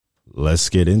let's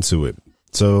get into it.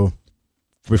 So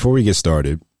before we get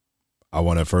started, I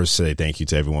want to first say thank you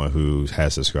to everyone who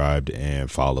has subscribed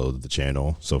and followed the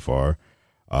channel so far.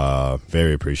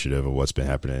 Very appreciative of what's been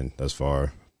happening thus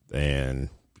far, and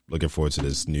looking forward to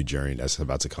this new journey that's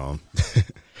about to come.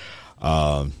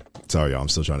 Sorry, y'all, I'm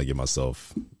still trying to get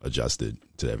myself adjusted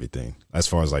to everything as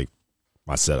far as like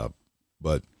my setup.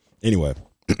 But anyway,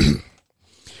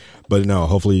 but no,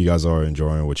 hopefully you guys are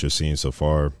enjoying what you're seeing so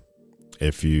far.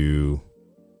 If you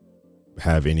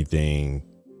have anything,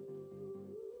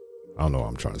 I don't know what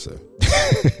I'm trying to say.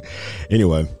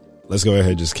 Anyway, let's go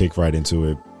ahead and just kick right into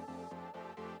it.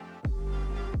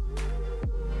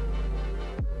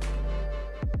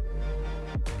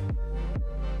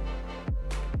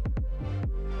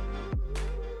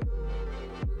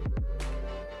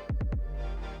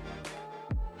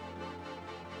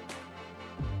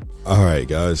 All right,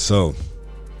 guys. So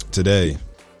today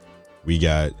we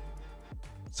got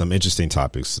some interesting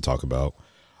topics to talk about.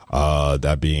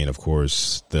 That being, of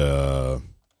course, like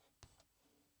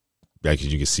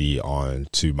you can see on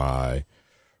to my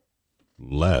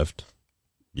left.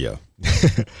 Yeah.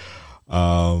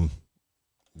 Yeah,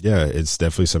 it's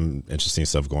definitely some interesting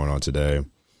stuff going on today.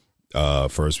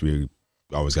 First, we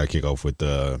always got to kick off with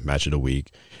the match of the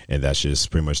week, and that's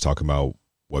just pretty much talking about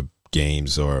what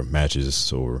games or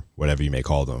matches or whatever you may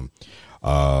call them.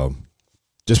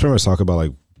 Just pretty much talk about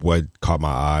like what caught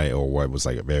my eye or what was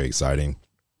like very exciting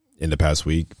in the past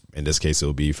week. In this case,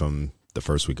 it'll be from the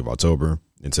first week of October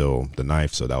until the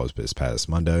 9th. So that was this past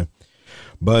Monday.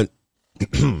 But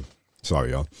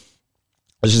sorry, y'all.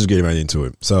 Let's just get right into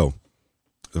it. So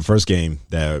the first game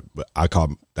that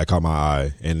caught my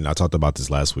eye, and I talked about this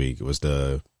last week, it was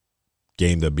the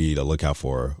game to be to look out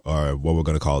for, or what we're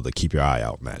going to call the keep your eye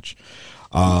out match.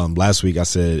 Last week I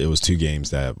said it was two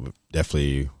games that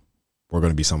definitely were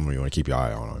going to be something you want to keep your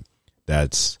eye on.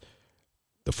 That's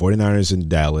the 49ers in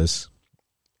Dallas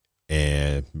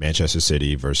and Manchester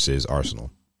City versus Arsenal.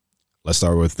 Let's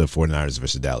start with the 49ers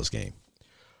versus Dallas game.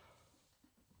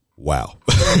 Wow.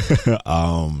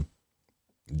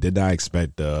 Did not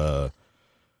expect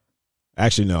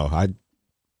actually, no.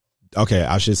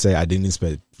 I should say I didn't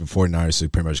expect the 49ers to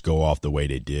pretty much go off the way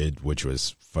they did, which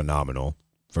was phenomenal.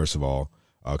 First of all,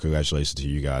 congratulations to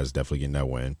you guys. Definitely getting that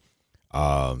win.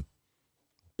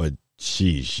 But,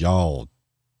 geez, y'all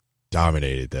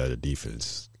dominated the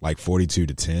defense. Like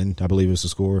 42-10, I believe is the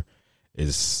score.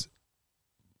 Is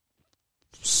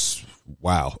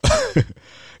wow.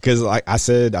 Because like I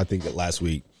said, I think that last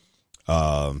week,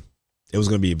 it was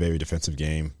going to be a very defensive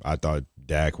game. I thought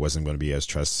Dak wasn't going to be as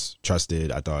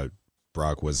trusted. I thought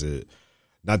Brock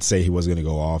not to say he wasn't going to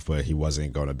go off, but he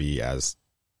wasn't going to be as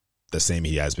the same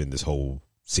he has been this whole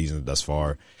season thus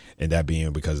far. And that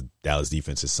being because Dallas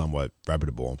defense is somewhat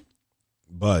reputable.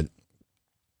 But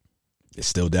it's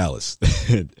still Dallas.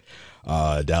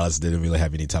 Dallas didn't really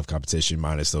have any tough competition,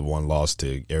 minus the one loss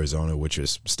to Arizona, which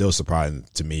was still surprising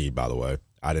to me, by the way.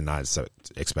 I did not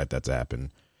expect that to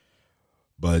happen.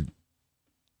 But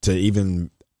to even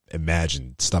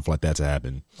imagine stuff like that to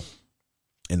happen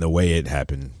and the way it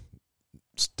happened,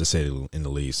 to say in the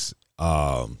least,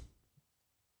 hats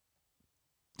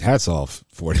off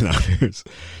 49ers.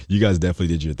 You guys definitely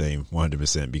did your thing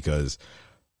 100%, because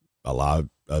a lot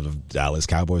of Dallas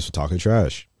Cowboys were talking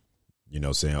trash. You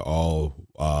know, saying, we're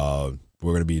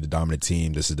going to be the dominant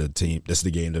team. This is the team. This is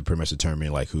the game to pretty much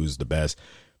determine like who's the best.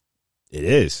 It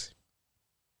is.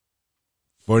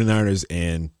 49ers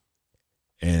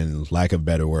and lack of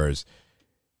better words,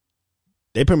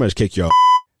 they pretty much kicked y'all.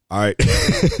 All right.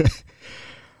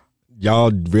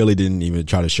 Y'all really didn't even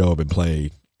try to show up and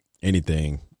play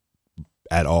anything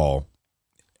at all.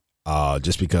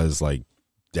 Just because like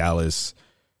Dallas,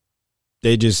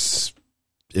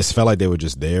 it felt like they were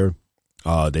just there.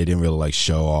 They didn't really like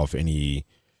show off any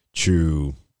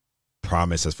true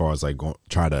promise as far as like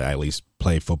trying to at least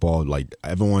play football. Like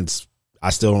I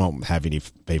still don't have any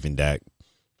faith in Dak.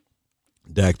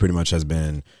 Dak pretty much has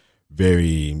been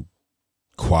very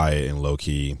quiet and low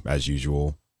key as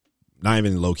usual. Not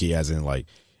even low key as in like,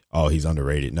 oh, he's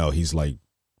underrated. No, he's like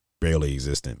barely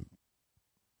existent.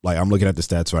 Like I'm looking at the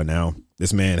stats right now.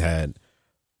 This man had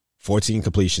 14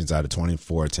 completions out of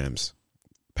 24 attempts,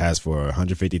 passed for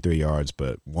 153 yards,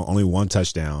 but only one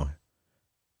touchdown,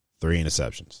 3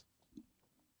 interceptions.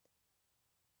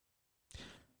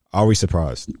 Are we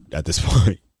surprised at this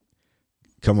point?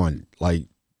 Come on. Like,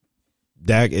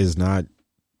 Dak is not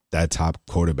that top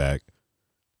quarterback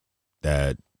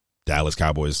that Dallas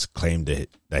Cowboys claim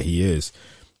that he is.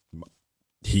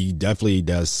 He definitely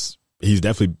does. He's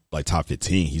definitely like top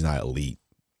 15. He's not elite.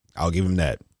 I'll give him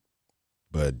that.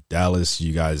 But Dallas,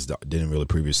 you guys didn't really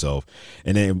prove yourself.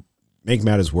 And then make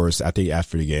matters worse, I think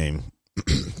after the game,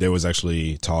 there was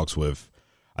actually talks with,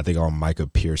 I think on Micah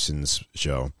Pearson's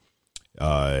show.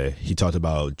 He talked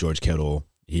about George Kittle.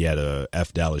 He had a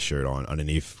F Dallas shirt on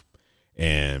underneath,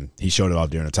 and he showed it off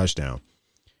during a touchdown.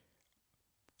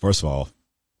 First of all,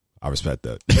 I respect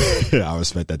that. I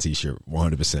respect that T-shirt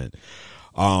 100%.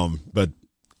 But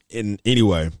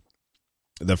anyway,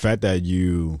 the fact that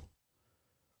you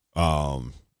were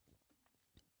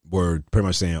pretty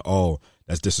much saying, "Oh,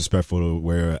 that's disrespectful to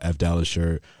wear a F Dallas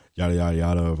shirt," yada yada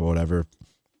yada, or whatever.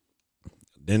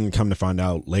 Then come to find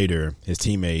out later, his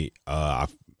teammate, I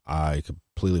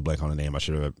completely blank on the name. I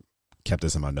should have kept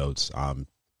this in my notes.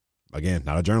 Again,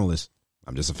 not a journalist.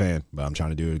 I'm just a fan, but I'm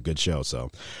trying to do a good show. So,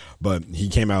 but he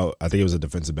came out, I think it was a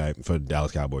defensive back for the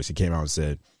Dallas Cowboys. He came out and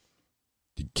said,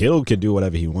 Kittle could do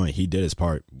whatever he wanted. He did his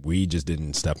part. We just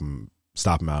didn't stop him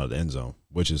out of the end zone,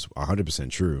 which is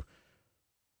 100% true.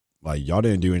 Like, y'all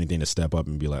didn't do anything to step up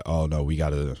and be like, oh, no, we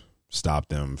got to stop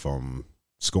them from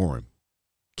scoring.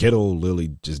 Kittle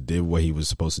literally just did what he was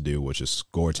supposed to do, which is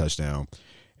score a touchdown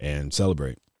and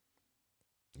celebrate.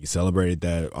 He celebrated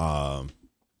that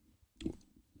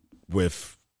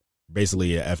with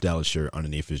basically an F Dallas shirt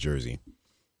underneath his jersey.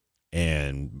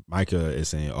 And Micah is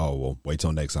saying, oh, well, wait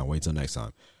till next time. I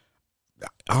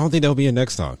don't think there'll be a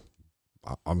next time.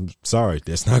 I'm sorry.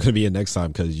 There's not going to be a next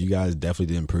time because you guys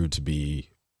definitely didn't prove to be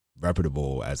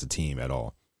reputable as a team at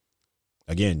all.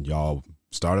 Again, y'all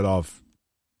started off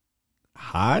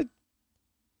hot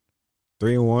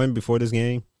 3-1 before this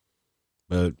game.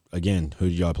 But again, who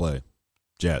did y'all play?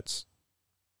 Jets,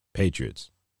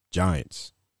 Patriots,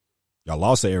 Giants. Y'all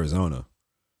lost to Arizona.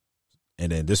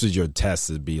 And then this was your test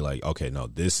to be like, okay, no,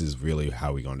 this is really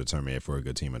how we're going to determine if we're a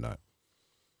good team or not.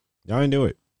 Y'all didn't do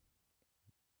it.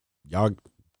 Y'all,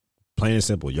 plain and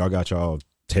simple, y'all got y'all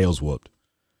tails whooped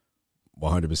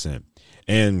 100%.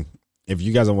 And if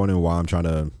you guys are wondering why I'm trying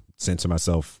to censor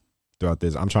myself throughout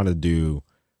this, I'm trying to do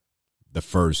the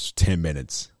first 10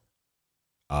 minutes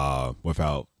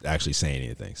without actually saying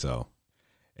anything. So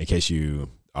in case you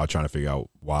are trying to figure out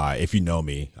why, if you know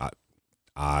me,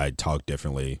 I talk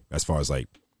differently as far as like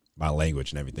my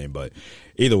language and everything. But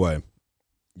either way,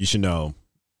 you should know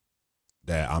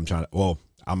that I'm trying to, well,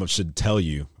 I should tell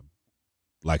you,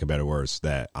 like a better words,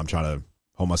 that I'm trying to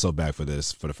hold myself back for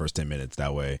this for the first 10 minutes.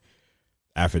 That way,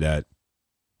 after that,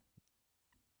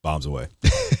 bombs away.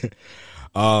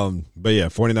 But yeah,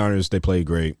 49ers, they played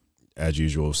great as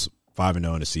usual.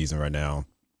 5-0 in the season right now.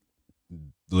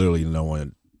 Literally no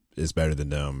one is better than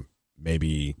them.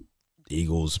 Maybe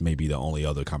Eagles may be the only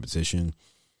other competition.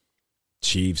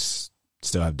 Chiefs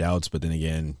still have doubts, but then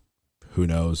again, who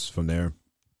knows from there?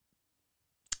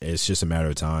 It's just a matter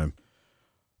of time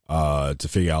to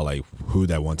figure out like who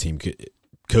that one team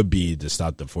could be to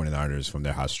stop the 49ers from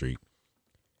their hot streak.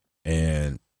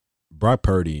 And Brock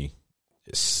Purdy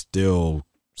still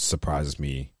surprises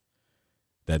me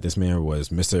that this man was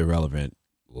Mr. Irrelevant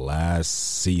last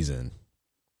season.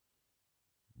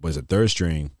 Was a third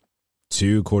string.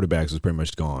 2 quarterbacks was pretty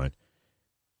much gone.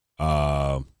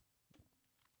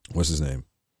 What's his name?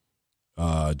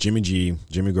 Jimmy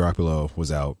Garoppolo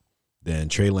was out. Then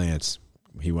Trey Lance,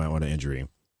 he went on an injury.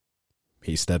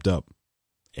 He stepped up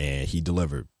and he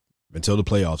delivered until the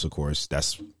playoffs. Of course,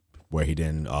 that's where he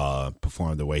didn't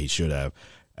perform the way he should have.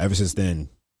 Ever since then,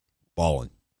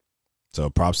 balling. So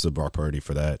props to Brock Purdy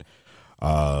for that.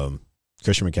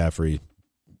 Christian McCaffrey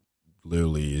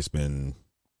literally has been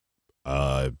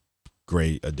a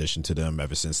great addition to them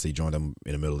ever since they joined them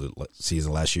in the middle of the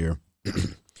season last year.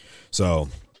 So,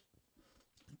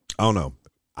 I don't know.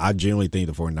 I genuinely think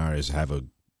the 49ers have a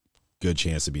good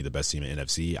chance to be the best team in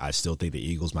NFC. I still think the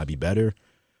Eagles might be better.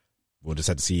 We'll just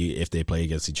have to see if they play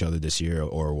against each other this year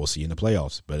or we'll see in the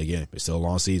playoffs. But again, it's still a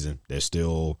long season. There's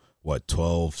still,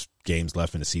 12 games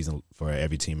left in the season for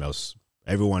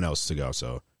everyone else to go.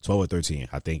 So 12 or 13.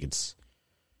 I think it's,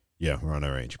 we're on that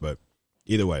range. But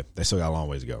either way, they still got a long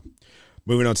ways to go.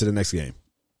 Moving on to the next game.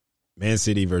 Man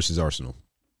City versus Arsenal.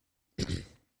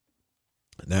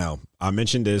 Now, I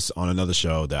mentioned this on another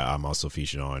show that I'm also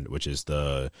featured on, which is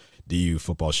the DU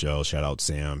football show. Shout out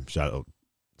Sam.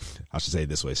 I should say it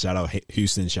this way. Shout out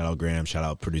Houston. Shout out Graham. Shout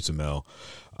out producer Mel.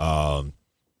 I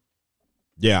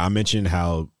mentioned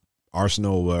how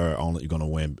Arsenal were only going to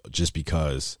win just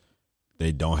because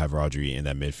they don't have Rodri in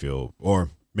that midfield,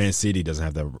 or Man City doesn't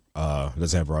have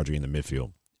Rodri in the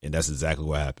midfield, and that's exactly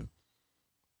what happened.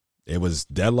 It was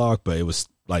deadlocked, but it was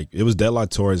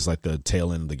deadlocked towards like the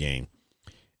tail end of the game,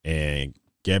 and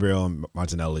Gabriel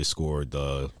Martinelli scored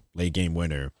the late game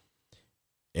winner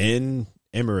in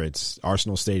Emirates,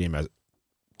 Arsenal Stadium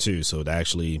too, so that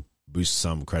actually boosts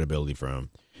some credibility for him.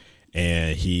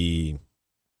 And he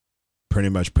pretty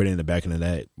much put it in the back of the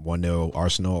net. 1-0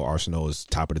 Arsenal. Arsenal is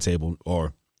top of the table,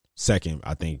 or second.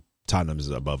 I think Tottenham is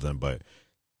above them, but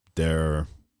they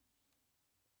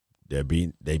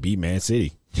beat Man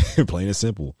City, plain and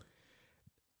simple.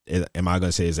 Am I going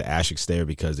to say it's an asterisk there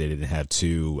because they didn't have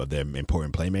two of their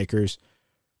important playmakers?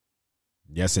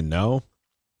 Yes and no.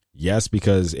 Yes,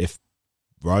 because if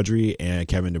Rodri and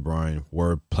Kevin De Bruyne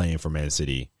were playing for Man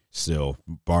City still,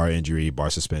 bar injury, bar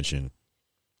suspension,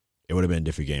 it would have been a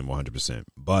different game 100%.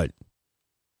 But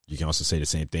you can also say the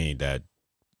same thing that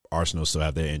Arsenal still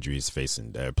have their injuries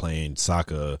facing. They're playing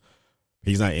Saka.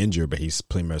 He's not injured, but he's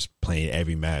pretty much playing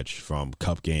every match from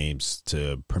cup games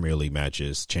to Premier League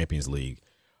matches, Champions League.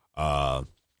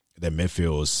 Their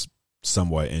midfield is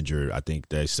somewhat injured. I think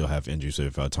they still have injuries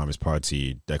with Thomas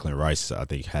Partey. Declan Rice, I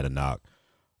think, had a knock.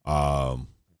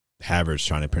 Havertz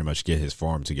trying to pretty much get his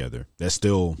form together. They're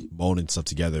still molding stuff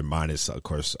together, minus, of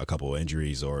course, a couple of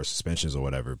injuries or suspensions or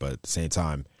whatever. But at the same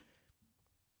time,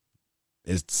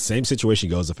 it's the same situation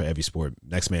goes for every sport.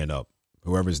 Next man up.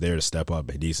 Whoever's there to step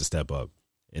up, he needs to step up.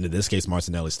 And in this case,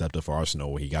 Martinelli stepped up for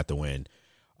Arsenal where he got the win,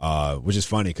 which is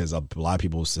funny because a lot of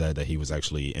people said that he was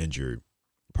actually injured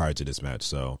prior to this match.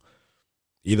 So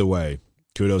either way,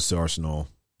 kudos to Arsenal,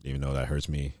 even though that hurts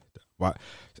me. Why?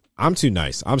 I'm too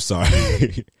nice. I'm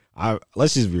sorry.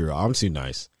 Let's just be real. I'm too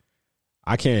nice.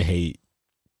 I can't hate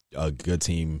a good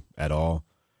team at all.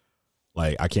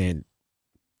 Like, I can't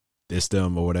diss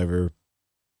them or whatever,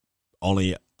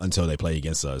 only until they play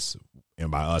against us. And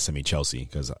by us, I mean Chelsea,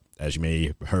 because as you may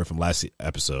have heard from last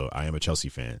episode, I am a Chelsea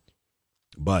fan.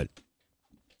 But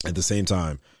at the same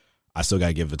time, I still got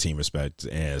to give the team respect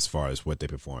as far as what they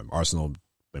perform. Arsenal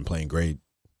been playing great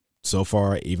so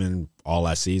far, even all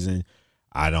last season.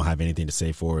 I don't have anything to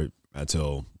say for it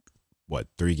until,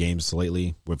 3 games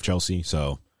lately with Chelsea.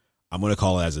 So I'm going to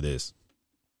call it as it is.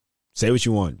 Say what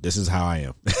you want. This is how I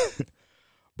am.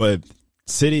 But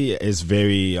City is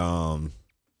very, I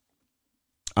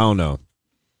don't know.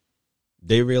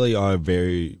 They really are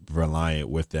very reliant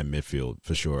with that midfield,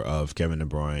 for sure, of Kevin De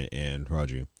Bruyne and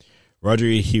Rodri.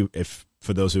 Rodri, if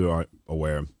for those who aren't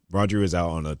aware, Rodri was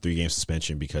out on a 3-game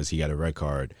suspension because he got a red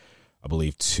card, I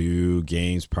believe, 2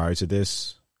 games prior to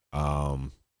this.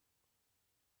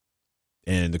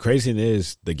 And the crazy thing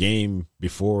is, the game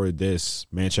before this,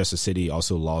 Manchester City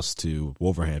also lost to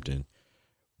Wolverhampton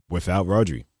without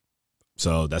Rodri.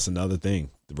 So that's another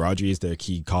thing. Rodri is their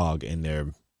key cog in their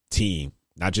team,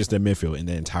 not just their midfield, in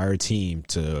the entire team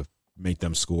to make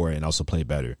them score and also play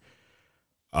better.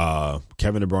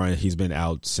 Kevin De Bruyne, he's been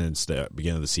out since the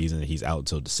beginning of the season. He's out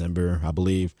until December, I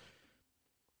believe,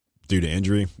 due to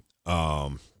injury.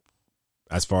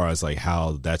 As far as like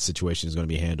how that situation is going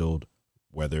to be handled,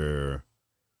 or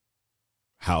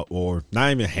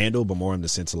not even handled, but more in the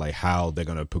sense of like how they're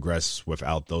going to progress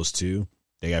without those two,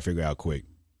 they got to figure out quick.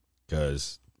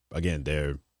 Because, again,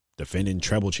 they're defending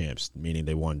treble champs, meaning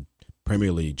they won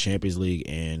Premier League, Champions League,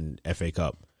 and FA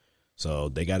Cup. So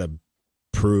they got to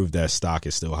prove that stock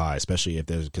is still high, especially if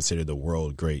they're considered the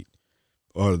world great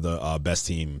or the best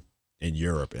team in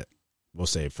Europe, we'll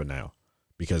say for now,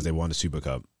 because they won the Super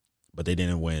Cup, but they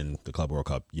didn't win the Club World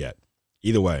Cup yet.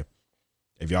 Either way,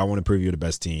 if y'all want to prove you're the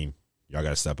best team, y'all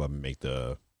got to step up and make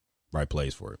the right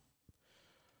plays for it.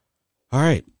 All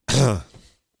right.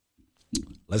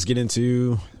 Let's get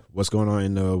into what's going on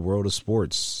in the world of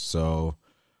sports. So,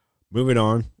 moving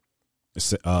on,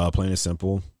 plain and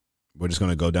simple. We're just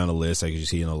going to go down the list. Like you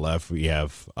see on the left, we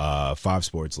have 5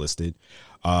 sports listed.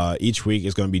 Each week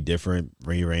is going to be different,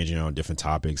 rearranging on different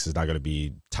topics. It's not going to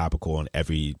be topical on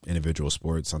every individual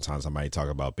sport. Sometimes I might talk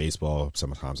about baseball.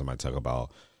 Sometimes I might talk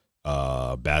about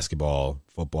basketball,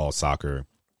 football, soccer.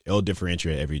 It'll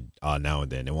differentiate every now and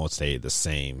then. It won't stay the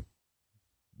same.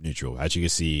 Neutral. As you can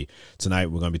see, tonight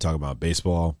we're going to be talking about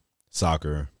baseball,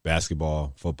 soccer,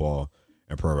 basketball, football,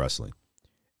 and pro wrestling.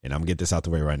 And I'm going to get this out the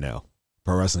way right now.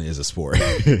 Pro wrestling is a sport.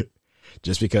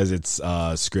 Just because it's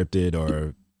scripted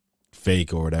or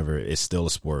fake or whatever, it's still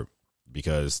a sport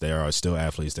because there are still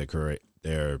athletes that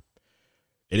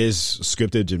it is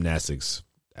scripted gymnastics,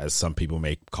 as some people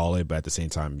may call it, but at the same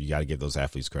time, you got to give those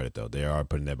athletes credit, though. They are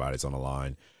putting their bodies on the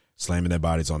line, slamming their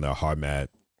bodies on their hard mat.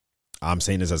 I'm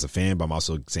saying this as a fan, but I'm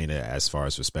also saying it as far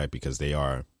as respect because they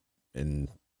are, in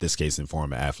this case,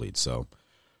 informed athletes. So,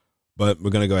 but we're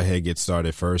going to go ahead and get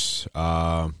started first.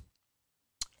 I'm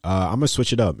going to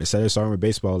switch it up. Instead of starting with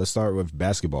baseball, let's start with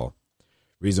basketball.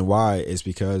 Reason why is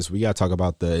because we got to talk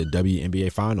about the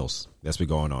WNBA finals that's been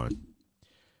going on.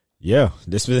 Yeah,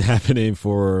 this has been happening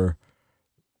for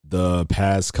the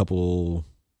past couple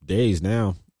days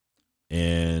now.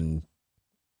 And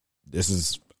this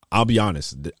is, I'll be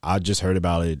honest, I just heard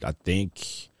about it, I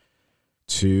think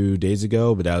 2 days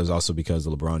ago, but that was also because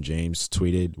LeBron James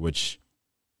tweeted, which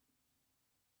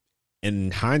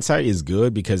in hindsight is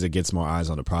good because it gets more eyes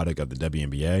on the product of the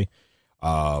WNBA.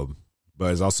 But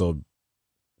it's also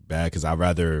bad because I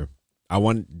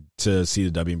want to see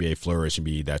the WNBA flourish and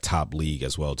be that top league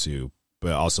as well too,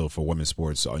 but also for women's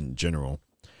sports in general.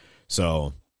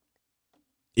 So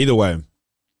either way,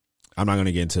 I'm not going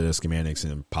to get into the schematics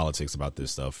and politics about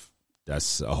this stuff. That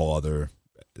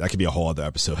could be a whole other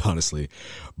episode, honestly.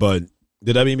 But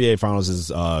the WNBA finals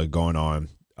is going on.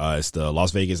 It's the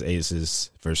Las Vegas Aces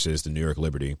versus the New York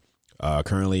Liberty.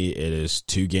 Currently, it is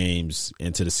 2 games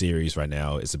into the series right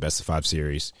now. It's a best-of-5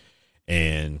 series.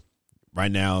 And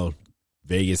right now,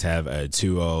 Vegas have a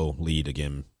 2-0 lead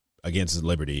against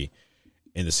Liberty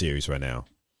in the series right now.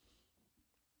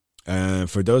 And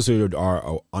for those who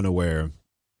are unaware,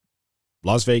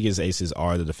 Las Vegas Aces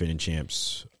are the defending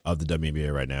champs of the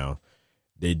WNBA right now.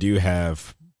 They do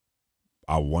have,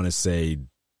 I want to say,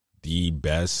 the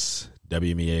best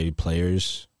WNBA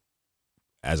players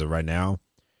as of right now,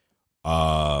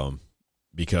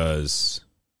 because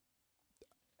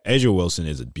Asia Wilson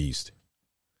is a beast.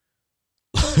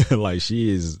 Like, she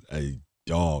is a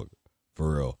dog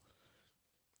for real.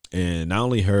 And not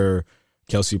only her,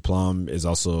 Kelsey Plum is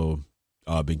also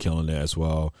been killing it as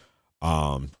well.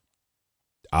 I'm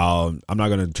not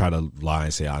going to try to lie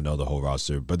and say I know the whole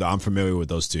roster, but I'm familiar with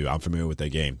those two. I'm familiar with their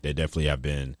game. They definitely have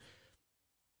been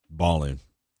balling.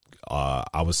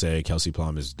 I would say Kelsey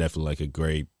Plum is definitely like a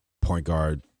great point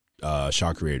guard,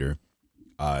 shot creator.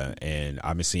 And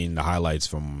I've been seeing the highlights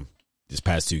from this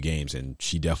past 2 games, and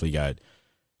she definitely got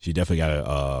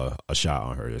a shot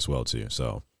on her as well too.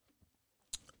 So,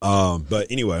 but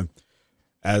anyway,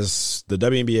 as the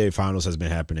WNBA finals has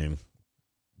been happening,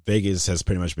 Vegas has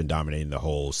pretty much been dominating the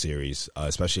whole series,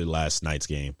 especially last night's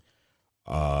game.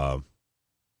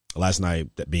 Last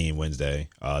night, that being Wednesday,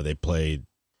 they played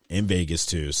in Vegas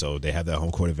too, so they have that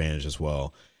home court advantage as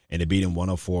well. And they beat them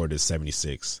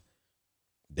 104-76.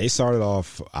 They started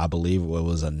off, I believe it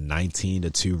was a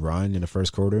 19-2 run in the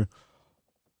first quarter,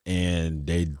 and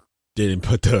they didn't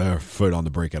put their foot on the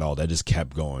brake at all. They just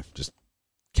kept going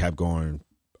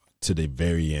to the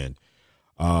very end.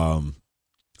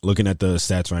 Looking at the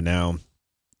stats right now,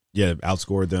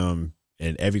 outscored them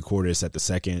in every quarter except the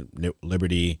second.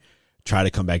 Liberty tried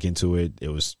to come back into it. It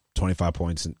was 25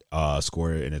 points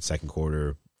scored in the second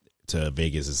quarter to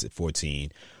Vegas is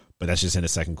 14, but that's just in the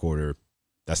second quarter.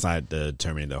 That's not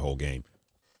determining the whole game.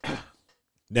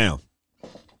 Now,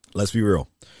 let's be real.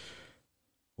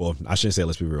 Well, I shouldn't say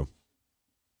let's be real.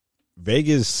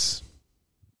 Vegas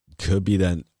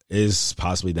is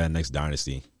possibly that next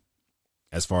dynasty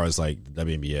as far as like the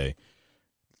WNBA.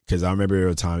 Because I remember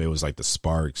at a time it was like the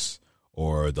Sparks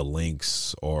or the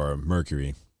Lynx or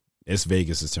Mercury. It's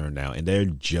Vegas' turn now, and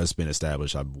they've just been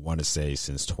established, I want to say,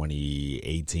 since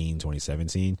 2018,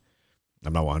 2017.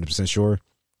 I'm not 100% sure,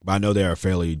 but I know they're a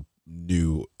fairly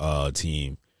new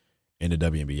team in the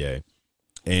WNBA.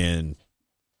 And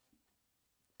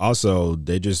also,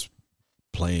 they just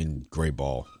playing great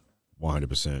ball,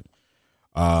 100%.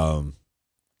 I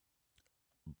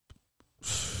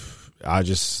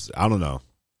don't know.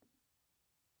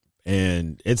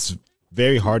 And it's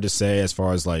very hard to say as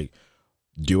far as like,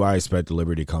 do I expect the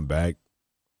Liberty to come back?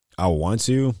 I want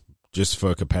to, just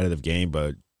for a competitive game,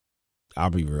 but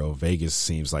I'll be real. Vegas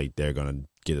seems like they're going to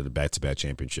get the back-to-back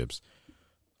championships.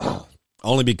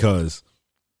 Only because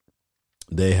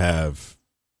they have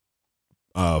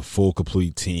a full,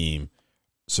 complete team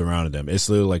surrounding them. It's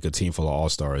literally like a team full of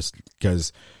all-stars.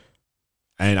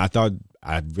 And I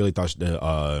really thought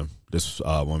this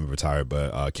woman retired,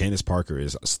 but Candace Parker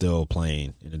is still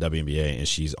playing in the WNBA, and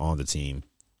she's on the team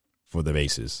for the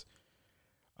Aces.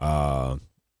 Let's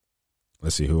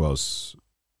see who else.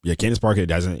 Yeah, Candace Parker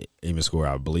doesn't even score.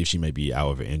 I believe she may be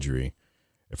out of an injury,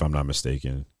 if I'm not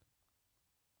mistaken.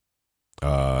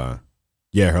 Her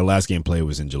last game played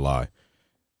was in July,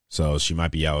 so she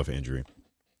might be out of injury.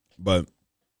 But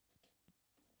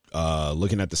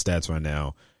looking at the stats right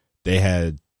now, they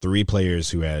had 3 players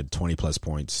who had 20-plus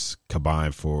points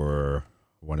combined for,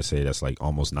 I want to say that's like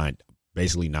almost 90,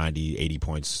 80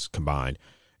 points combined.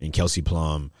 And Kelsey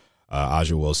Plum,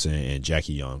 Aja Wilson, and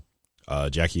Jackie Young.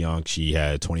 Jackie Young, she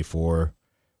had 24,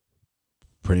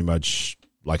 pretty much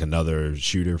like another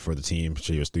shooter for the team.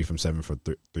 She was 3 from 7 for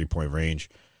 3-point range.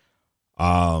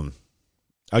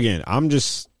 Again, I'm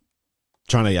just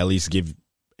trying to at least give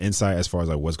insight as far as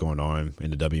like what's going on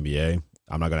in the WNBA.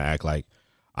 I'm not going to act like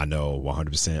I know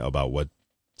 100% about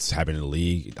what's happening in the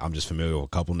league. I'm just familiar with a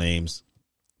couple names.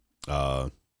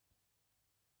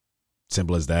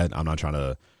 Simple as that. I'm not trying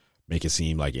to make it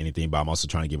seem like anything, but I'm also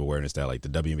trying to give awareness that like the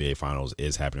WNBA finals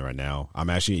is happening right now. I'm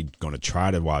actually going to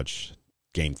try to watch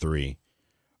game 3,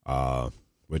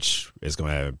 which is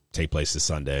going to take place this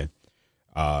Sunday.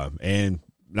 And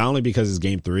not only because it's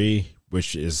game 3,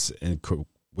 which is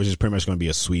pretty much going to be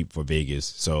a sweep for Vegas.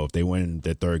 So if they win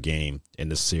their 3rd game in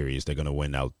this series, they're going to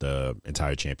win out the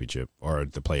entire championship or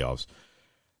the playoffs.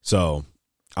 So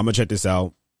I'm going to check this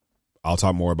out. I'll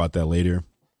talk more about that later.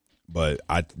 But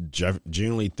I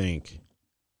genuinely think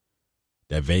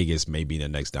that Vegas may be the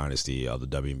next dynasty of the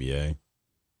WNBA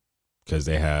because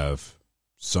they have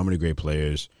so many great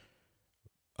players,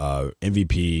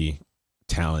 MVP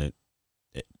talent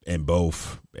in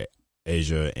both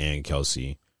Asia and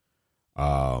Kelsey.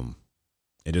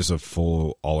 It is a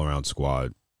full all-around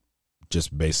squad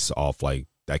just based off like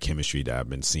that chemistry that I've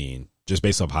been seeing, just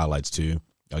based off highlights too.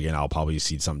 Again, I'll probably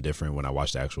see something different when I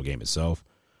watch the actual game itself.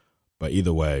 But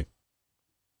either way,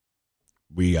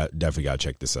 we definitely got to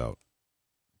check this out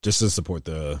just to support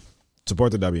the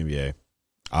WNBA.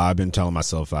 I've been telling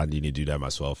myself I need to do that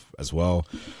myself as well.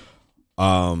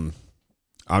 I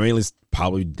mainly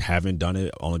probably haven't done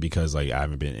it only because like I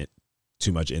haven't been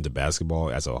too much into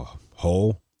basketball as a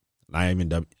whole. Not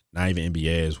even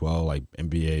NBA as well. Like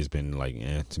NBA has been like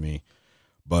to me,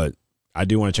 but I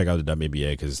do want to check out the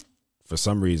WNBA because for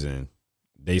some reason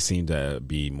they seem to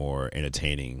be more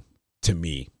entertaining to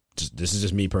me. This is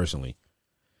just me personally.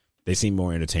 They seem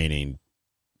more entertaining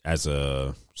as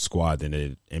a squad than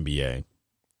the NBA.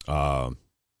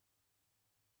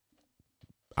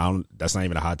 That's not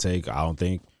even a hot take. I don't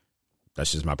think.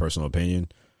 That's just my personal opinion.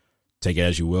 Take it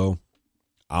as you will.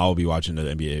 I'll be watching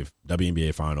the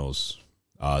WNBA finals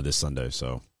this Sunday.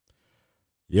 So,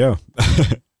 yeah.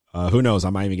 Who knows? I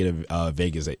might even get a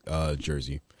Vegas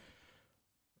jersey.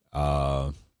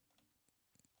 Or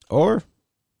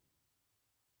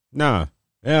nah.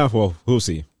 Yeah, well, we'll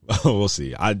see. We'll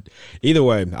see. Either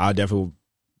way, I definitely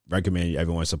recommend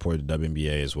everyone support the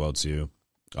WNBA as well too.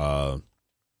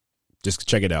 Just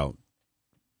check it out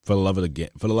for the love of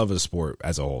the sport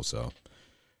as a whole. So,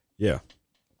 yeah.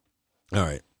 All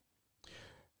right.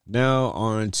 Now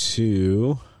on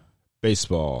to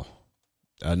baseball.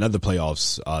 Another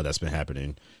playoffs that's been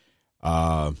happening,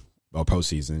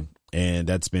 postseason, and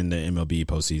that's been the MLB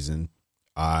postseason.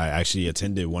 I actually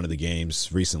attended one of the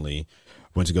games recently.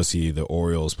 Went to go see the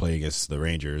Orioles play against the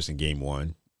Rangers in Game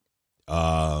 1.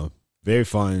 Very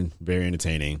fun, very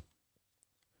entertaining.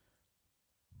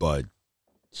 But,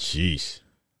 jeez,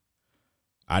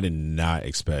 I did not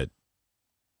expect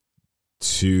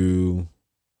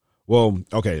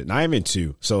not even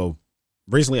 2. So,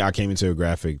 recently I came into a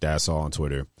graphic that I saw on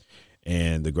Twitter,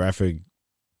 and the graphic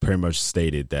pretty much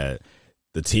stated that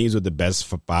the teams with the best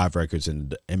 5 records in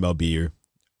the MLB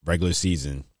regular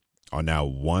season are now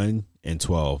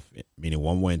 1-12, meaning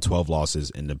 1 win, 12 losses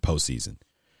in the postseason.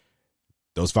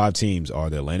 Those 5 teams are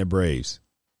the Atlanta Braves,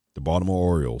 the Baltimore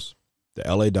Orioles, the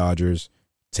LA Dodgers,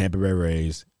 Tampa Bay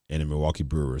Rays, and the Milwaukee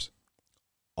Brewers.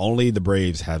 Only the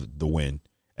Braves have the win.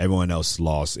 Everyone else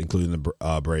lost, including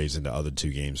the Braves in the other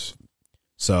 2 games.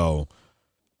 So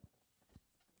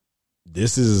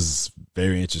this is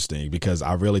very interesting because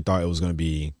I really thought it was going to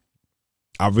be.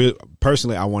 I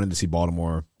wanted to see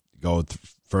Baltimore go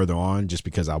further on just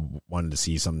because I wanted to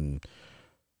see something.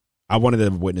 I wanted to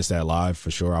witness that live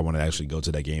for sure. I wanted to actually go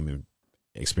to that game and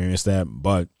experience that.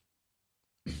 But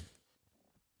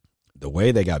the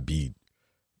way they got beat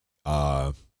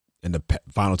in the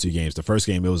final 2 games, the first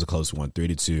game, it was a close one,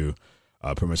 3-2,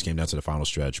 pretty much came down to the final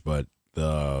stretch. But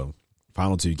the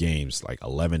final 2 games, like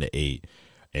 11-8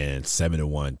 and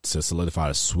 7-1 to solidify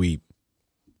a sweep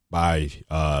by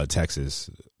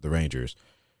Texas, the Rangers,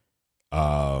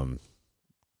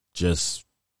 just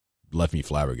left me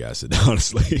flabbergasted,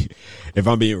 honestly, if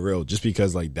I'm being real, just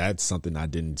because like that's something I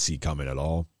didn't see coming at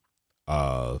all.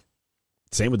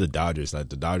 Same with the Dodgers. Like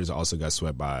the Dodgers also got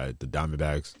swept by the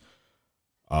Diamondbacks.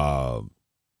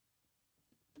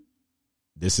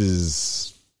 This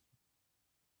is,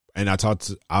 and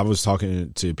I was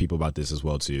talking to people about this as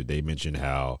well too. They mentioned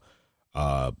how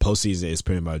postseason is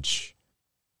pretty much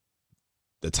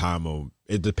the time of,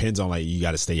 it depends on like you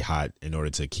got to stay hot in order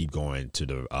to keep going to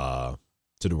the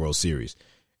World Series.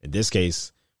 In this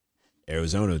case,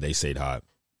 Arizona, they stayed hot.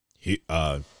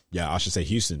 I should say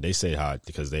Houston, they stayed hot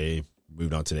because they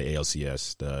moved on to the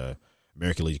ALCS, the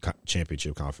American League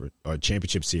Championship Conference or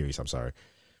Championship Series. I'm sorry.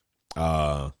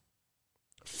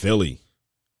 Philly,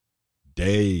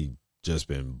 they just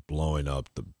been blowing up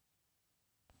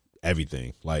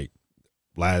everything. Like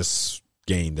last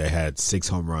game, they had 6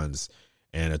 home runs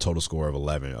and a total score of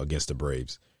 11 against the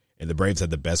Braves, and the Braves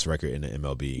had the best record in the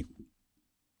MLB.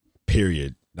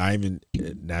 Period. not even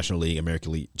National League,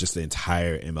 American League, just the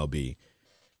entire MLB.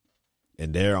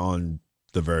 And they're on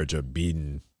the verge of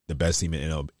beating the best team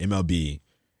in MLB,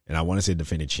 and I want to say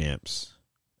defending champs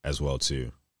as well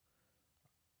too.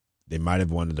 They might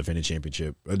have won the defending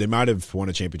championship, or they might have won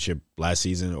a championship last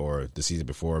season or the season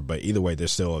before, but either way, they're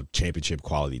still a championship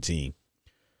quality team.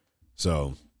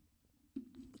 So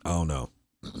I don't know.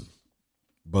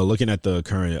 But looking at the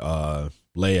current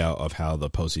layout of how the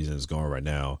postseason is going right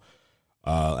now,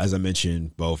 as I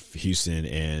mentioned, both Houston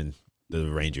and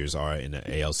the Rangers are in the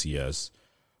ALCS.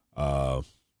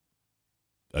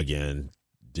 Again,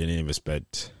 didn't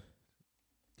expect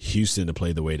Houston to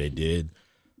play the way they did.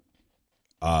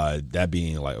 That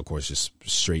being, like, of course, just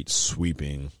straight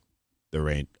sweeping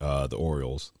the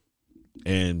Orioles.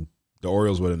 And the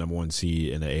Orioles were the number 1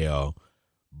 seed in the AL,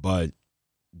 but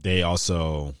they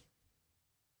also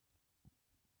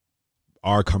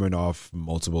are coming off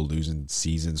multiple losing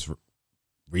seasons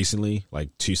recently.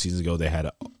 Like 2 seasons ago, they had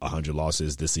 100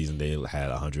 losses. This season, they had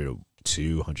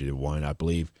 102, 101, I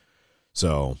believe.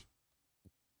 So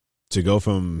to go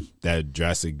from that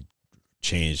drastic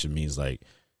change, it means like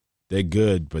they're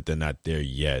good, but they're not there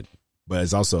yet. But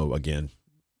it's also, again,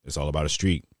 it's all about a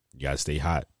streak. You got to stay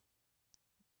hot.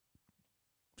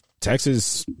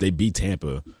 Texas, they beat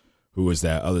Tampa, who was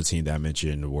that other team that I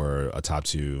mentioned were a top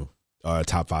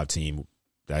 5 team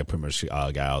that pretty much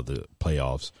got out of the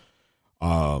playoffs.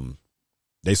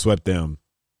 They swept them,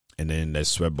 and then they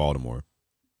swept Baltimore.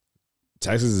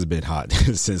 Texas has been hot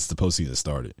since the postseason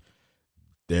started.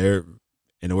 They're,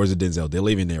 in the words of Denzel, they're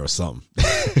leaving there or something.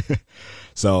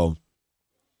 So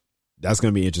that's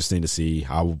going to be interesting to see.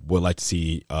 I would like to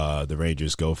see the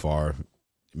Rangers go far,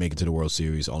 make it to the World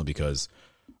Series, only because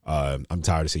I'm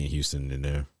tired of seeing Houston in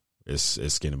there.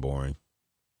 It's getting boring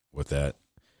with that.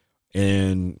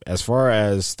 And as far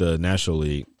as the National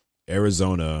League,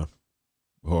 Arizona,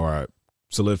 who are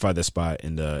solidified their spot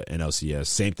in the NLCS,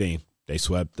 same thing. They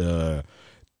swept the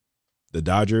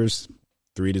Dodgers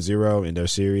 3-0 in their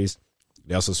series.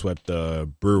 They also swept the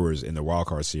Brewers in the wild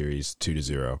card series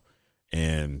 2-0,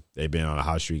 and they've been on a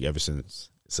hot streak ever since.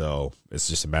 So it's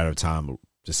just a matter of time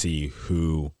to see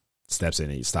who steps in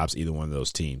and stops either one of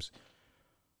those teams.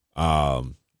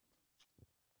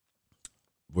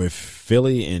 With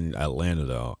Philly and Atlanta,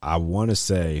 though, I want to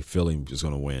say Philly is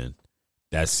going to win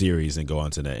that series and go on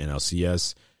to the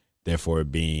NLCS. Therefore,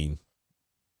 it being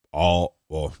all,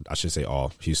 well, I should say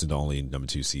all. Houston, the only number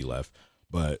 2 seed left,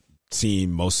 but seeing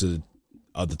most of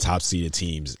the top seeded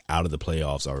teams out of the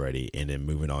playoffs already, and then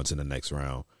moving on to the next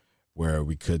round, where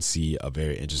we could see a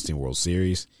very interesting World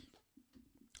Series.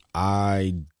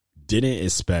 I didn't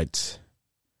expect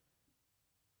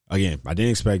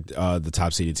the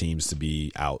top seeded teams to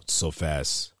be out so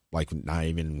fast, like not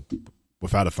even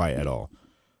without a fight at all.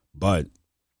 But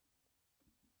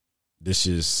this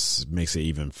just makes it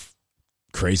even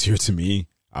crazier to me,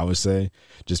 I would say,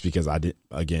 just because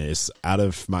it's out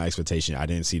of my expectation. I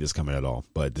didn't see this coming at all,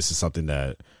 but this is something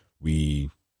that we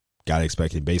got to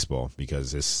expect in baseball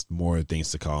because there's more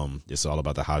things to come. It's all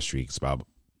about the hot streak. It's about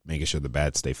making sure the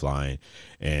bats stay flying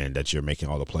and that you're making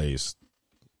all the plays.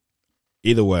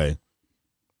 Either way,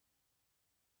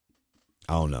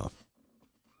 I don't know.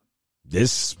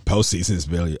 This postseason is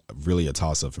really a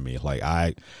toss-up for me. Like,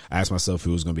 I asked myself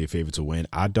who was going to be a favorite to win.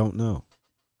 I don't know.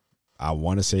 I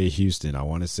want to say Houston. I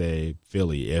want to say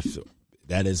Philly. If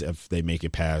they make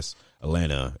it past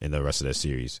Atlanta in the rest of that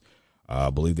series.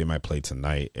 I believe they might play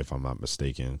tonight, if I'm not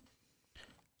mistaken.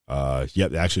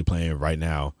 They're actually playing right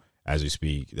now as we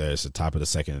speak. There's the top of the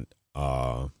second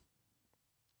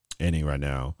inning right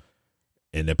now,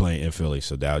 and they're playing in Philly,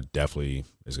 so that definitely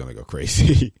is going to go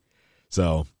crazy.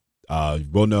 So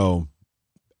we'll know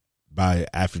by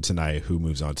after tonight who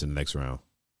moves on to the next round.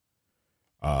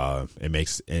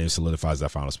 It solidifies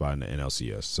that final spot in the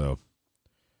NLCS. So,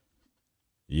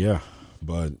 yeah,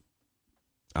 but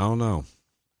I don't know.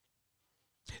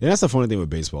 And that's the funny thing with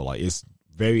baseball. Like, it's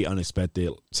very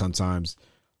unexpected sometimes.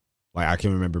 Like, I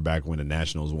can remember back when the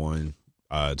Nationals won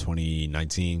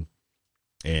 2019,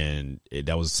 and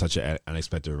that was such an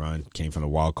unexpected run. Came from the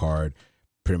wild card,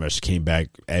 pretty much came back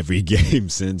every game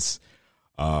since,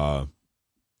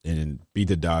 and beat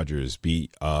the Dodgers,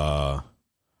 beat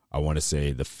I want to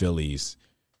say the Phillies.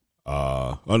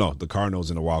 The Cardinals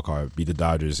in the wild card beat the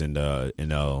Dodgers in the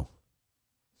NLDS,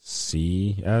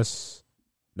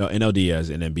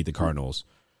 and then beat the Cardinals.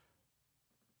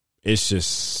 It's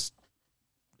just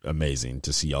amazing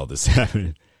to see all this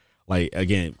happen. Like,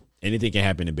 again, anything can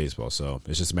happen in baseball, so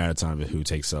it's just a matter of time of who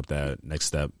takes up that next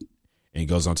step and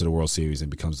goes on to the World Series and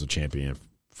becomes the champion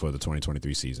for the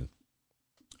 2023 season.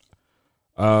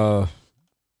 Moving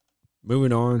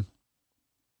on.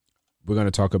 we're going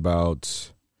to talk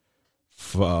about.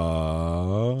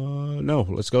 No,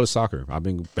 let's go to soccer. I've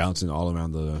been bouncing all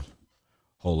around the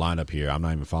whole lineup here. I'm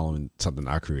not even following something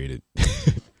I created.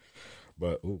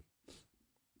 But ooh,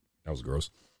 that was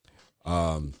gross.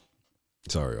 Sorry,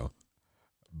 y'all.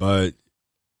 But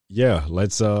yeah,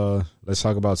 let's talk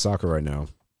about soccer right now.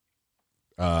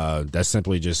 That's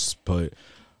simply just put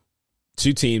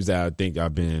two teams that I think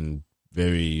have been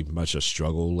very much a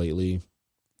struggle lately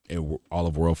in all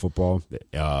of world football.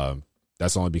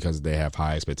 That's only because they have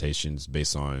high expectations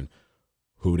based on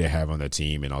who they have on their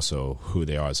team and also who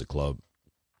they are as a club.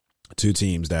 Two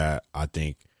teams that I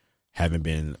think haven't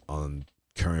been on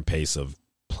current pace of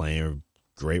playing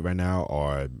great right now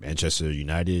are Manchester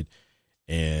United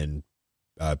and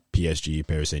PSG,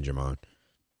 Paris Saint-Germain.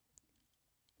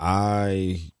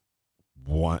 I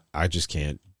just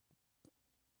can't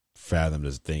fathom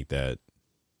to think that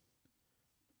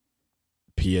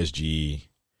PSG.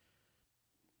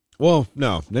 Well,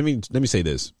 no. Let me say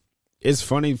this. It's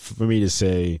funny for me to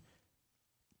say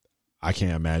I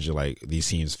can't imagine like these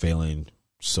teams failing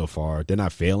so far. They're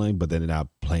not failing, but they're not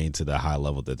playing to the high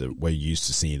level that we're used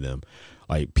to seeing them.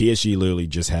 Like PSG literally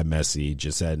just had Messi,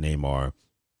 just had Neymar,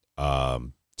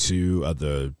 two of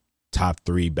the top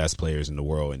three best players in the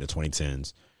world in the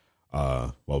 2010s.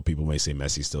 Well, people may say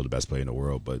Messi's still the best player in the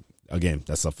world, but again,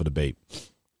 that's up for debate.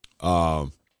 At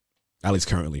least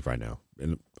currently right now.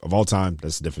 And of all time,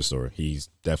 that's a different story. He's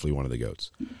definitely one of the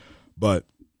GOATs. But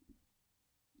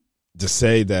to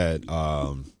say that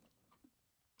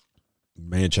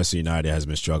Manchester United has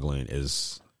been struggling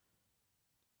it's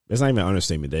not even an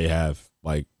understatement. They have,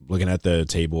 like, looking at the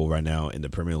table right now in the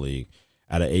Premier League,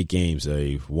 out of 8 games,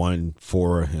 they won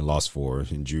 4 and lost 4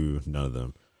 and drew none of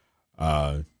them.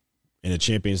 In the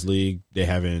Champions League, they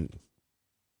haven't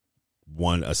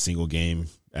won a single game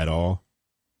at all.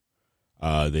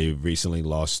 They recently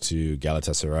lost to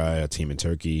Galatasaray, a team in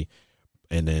Turkey,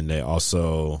 and then they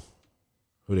also,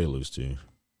 who did they lose to?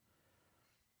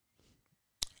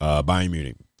 Bayern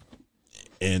Munich,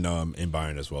 and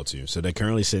Bayern as well too. So they're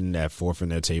currently sitting at 4th in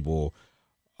their table,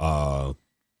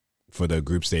 for the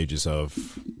group stages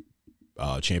of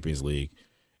Champions League,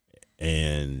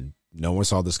 and no one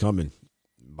saw this coming,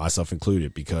 myself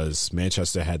included, because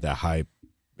Manchester had that hype,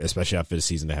 especially after the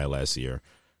season they had last year.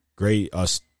 Great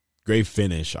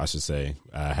finish, I should say.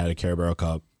 Had a Carabao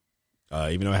Cup,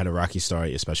 even though it had a rocky start,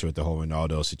 especially with the whole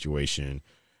Ronaldo situation.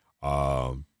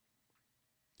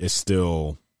 It's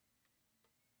still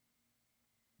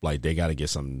like they got to get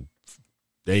something.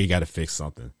 They got to fix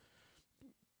something.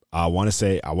 I want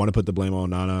to put the blame on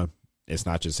Nana. It's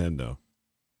not just him though.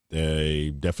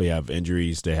 They definitely have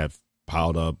injuries. They have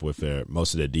piled up with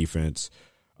most of their defense,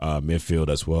 midfield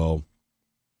as well.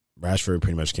 Rashford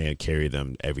pretty much can't carry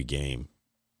them every game.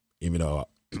 Even though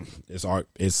I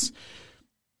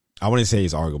wouldn't say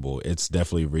it's arguable. It's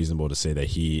definitely reasonable to say that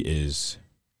he is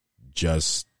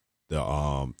just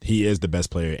he is the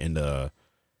best player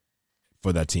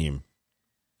for that team.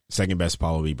 Second best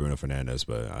probably Bruno Fernandes,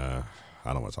 but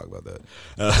I don't want to talk about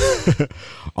that.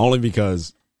 Only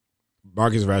because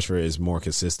Marcus Rashford is more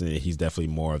consistent. He's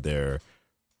definitely more of their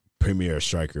premier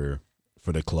striker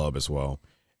for the club as well.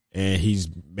 And he's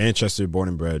Manchester born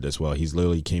and bred as well. He's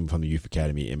literally came from the youth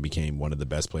academy and became one of the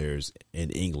best players in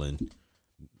England,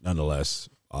 nonetheless.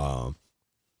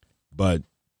 But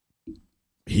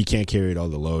he can't carry all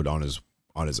the load on his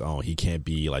own. He can't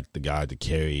be like the guy to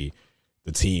carry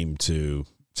the team to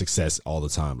success all the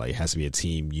time. Like, it has to be a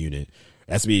team unit.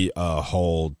 It has to be a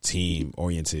whole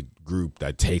team-oriented group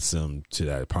that takes them to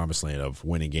that promised land of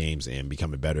winning games and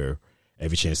becoming better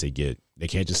every chance they get. They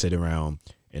can't just sit around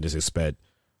and just expect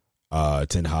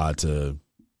Ten Hag to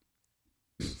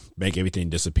make everything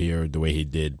disappear the way he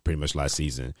did pretty much last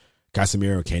season.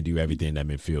 Casemiro can't do everything in that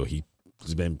midfield.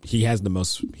 He has the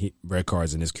most red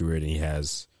cards in his career than he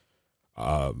has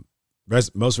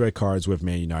most red cards with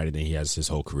Man United than he has his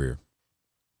whole career.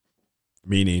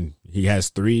 Meaning he has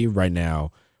 3 right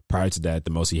now. Prior to that,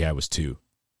 the most he had was 2.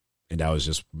 And that was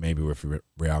just maybe with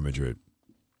Real Madrid.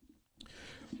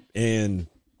 And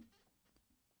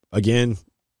again,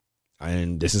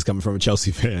 and this is coming from a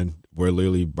Chelsea fan, we're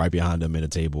literally right behind them in the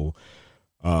table.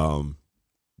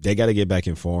 They got to get back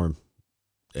in form,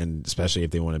 and especially if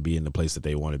they want to be in the place that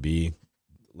they want to be,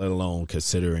 let alone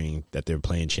considering that they're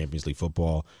playing Champions League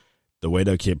football. The way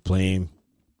they keep playing,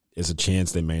 is a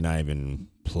chance they may not even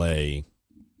play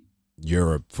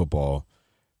Europe football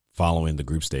following the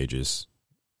group stages.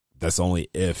 That's only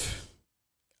if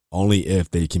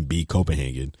they can beat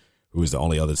Copenhagen, who is the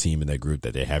only other team in that group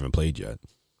that they haven't played yet.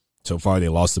 So far, they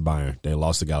lost to Bayern. They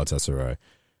lost to Galatasaray.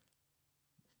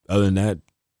 Other than that,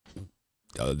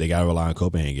 they got to rely on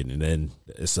Copenhagen, and then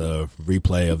it's a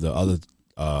replay of the other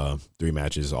 3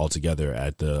 matches all together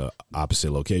at the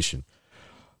opposite location.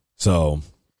 So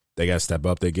they got to step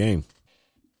up their game.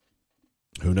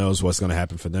 Who knows what's going to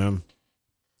happen for them?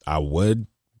 I would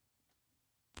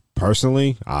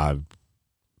personally, I'm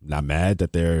not mad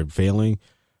that they're failing,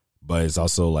 but it's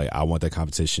also like I want that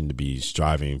competition to be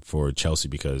striving for Chelsea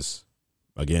because,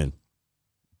 again,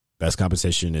 best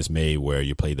competition is made where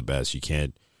you play the best. You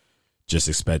can't just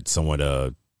expect someone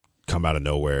to come out of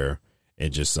nowhere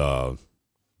and just say,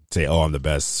 "Oh, I'm the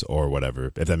best" or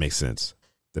whatever. If that makes sense,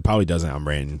 it probably doesn't. I'm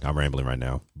rambling right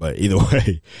now, but either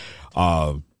way,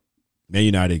 Man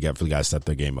United definitely got to step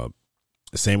their game up.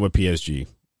 Same with PSG.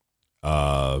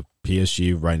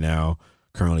 PSG right now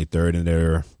currently third in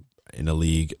the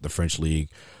league, the French league,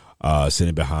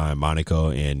 sitting behind Monaco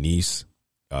and Nice.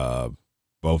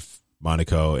 Both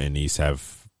Monaco and Nice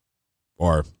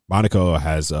Monaco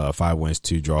has 5 wins,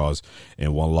 2 draws,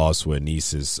 and 1 loss, where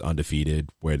Nice is undefeated,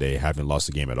 where they haven't lost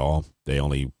a game at all. They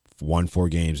only won 4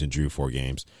 games and drew 4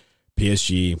 games.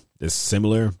 PSG is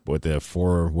similar with their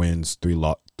 4 wins,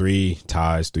 3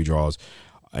 ties, 3 draws,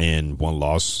 and 1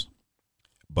 loss.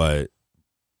 But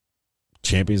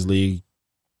Champions League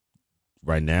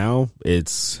right now,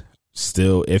 it's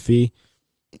still iffy.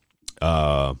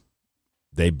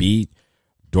 They beat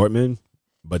Dortmund,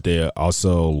 but they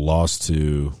also lost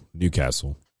to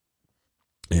Newcastle.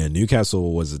 And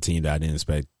Newcastle was a team that I didn't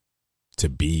expect to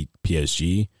beat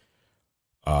PSG.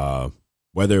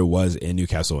 Whether it was in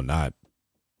Newcastle or not,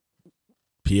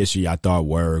 PSG I thought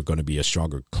were going to be a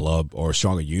stronger club or a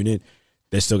stronger unit.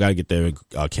 They still got to get their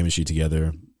chemistry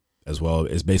together as well.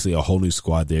 It's basically a whole new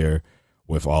squad there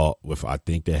with I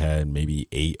think they had maybe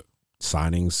 8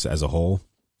 signings as a whole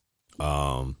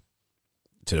to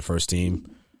the first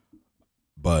team.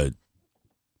 But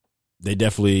they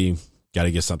definitely got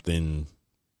to get something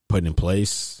put in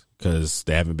place because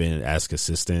they haven't been as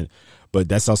consistent. But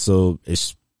that's also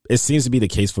it seems to be the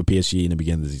case for PSG in the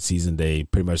beginning of the season. They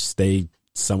pretty much stay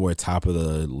somewhere top of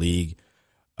the league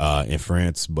in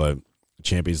France, but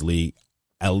Champions League,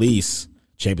 at least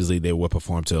Champions League, they will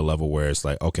perform to a level where it's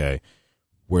like, okay,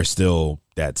 we're still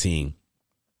that team.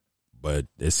 But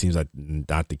it seems like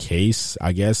not the case,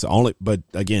 I guess. But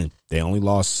again, they only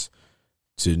lost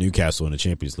to Newcastle in the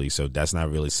Champions League, so that's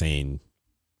not really saying.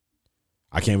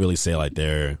 I can't really say like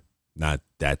they're not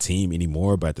that team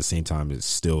anymore, but at the same time, it's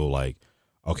still like,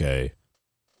 okay,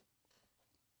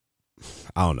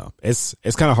 I don't know. It's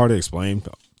kind of hard to explain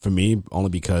for me, only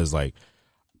because like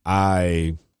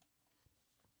I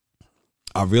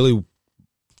really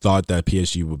thought that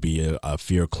PSG would be a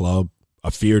feared club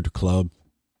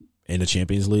in the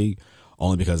Champions League,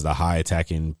 only because of the high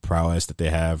attacking prowess that they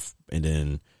have, and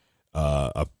then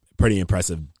a pretty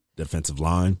impressive defensive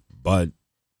line. But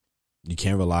you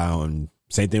can't rely on,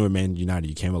 same thing with Man United,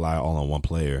 you can't rely all on one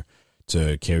player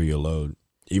to carry your load,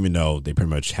 even though they pretty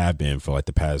much have been for like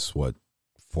the past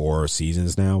 4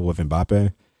 seasons now with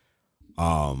Mbappe.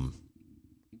 I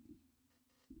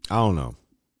don't know.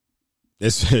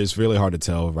 It's really hard to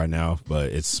tell right now,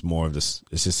 but it's more of this.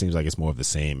 It just seems like it's more of the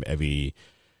same every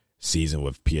season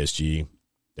with PSG.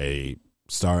 They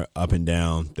start up and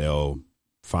down. They'll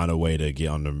find a way to get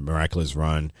on the miraculous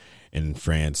run in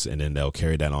France, and then they'll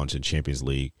carry that on to the Champions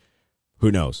League.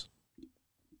 Who knows?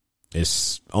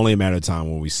 It's only a matter of time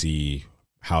when we see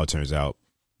how it turns out.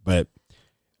 But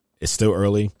it's still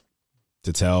early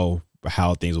to tell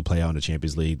how things will play out in the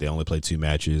Champions League. They only play 2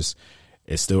 matches.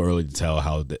 It's still early to tell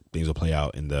how things will play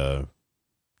out in the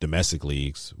domestic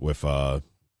leagues with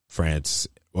France,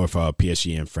 or with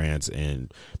PSG in France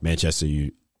and Manchester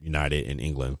United in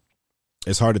England.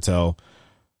 It's hard to tell.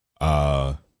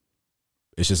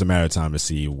 It's just a matter of time to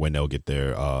see when they'll get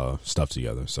their stuff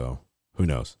together. So who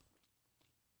knows?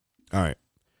 All right.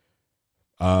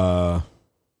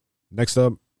 Next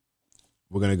up,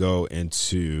 we're going to go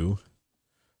into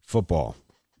football.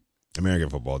 American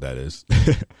football, that is.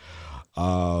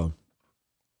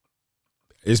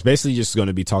 It's basically just going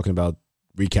to be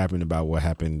recapping about what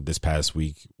happened this past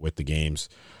week with the games.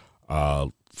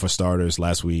 For starters,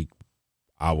 last week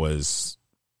I was,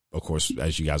 of course,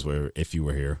 as you guys were, if you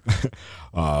were here,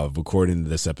 recording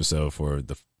this episode for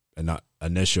the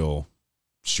initial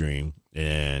stream,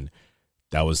 and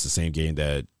that was the same game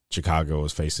that Chicago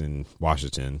was facing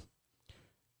Washington.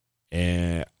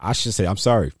 And I should say, I'm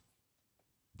sorry,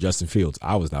 Justin Fields,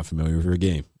 I was not familiar with your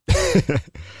game.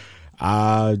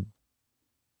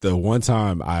 The one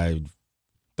time I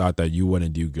thought that you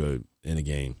wouldn't do good in a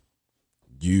game,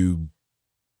 you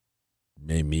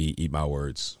made me eat my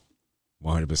words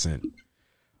 100%.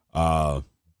 I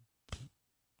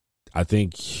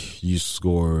think you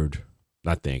scored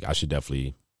I should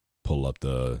definitely pull up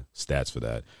the stats for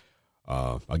that.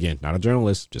 Again, not a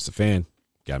journalist, just a fan.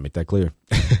 Gotta make that clear.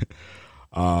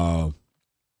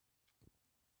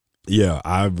 Yeah,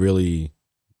 I really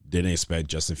didn't expect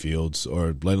Justin Fields,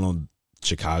 or let alone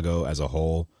Chicago as a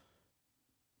whole,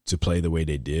 to play the way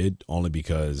they did, only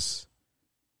because,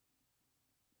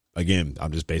 again,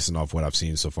 I'm just basing off what I've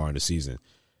seen so far in the season.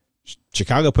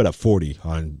 Chicago put up 40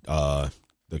 on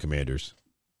the Commanders.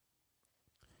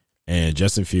 And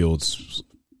Justin Fields,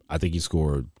 I think he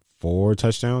scored 4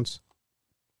 touchdowns.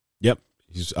 Yep.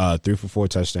 He's 3 for 4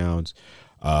 touchdowns,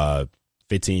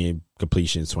 15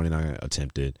 completions, 29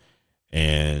 attempted.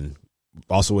 And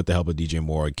also with the help of DJ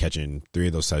Moore catching 3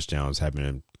 of those touchdowns, having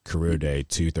a career day,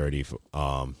 230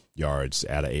 yards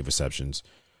out of 8 receptions.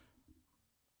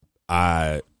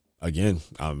 I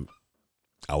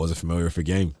wasn't familiar with the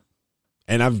game.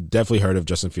 And I've definitely heard of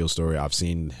Justin Fields' story. I've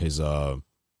seen his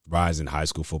rise in high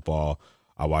school football.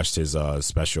 I watched his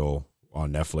special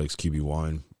on Netflix,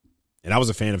 QB1. And I was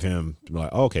a fan of him. I'm like,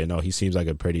 oh, okay, no, he seems like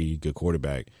a pretty good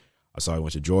quarterback. I saw he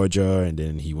went to Georgia, and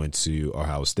then he went to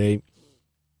Ohio State.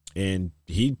 And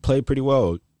he played pretty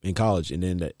well in college, and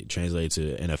then that translated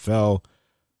to NFL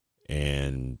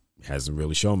and hasn't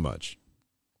really shown much.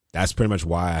 That's pretty much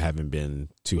why I haven't been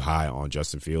too high on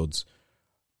Justin Fields.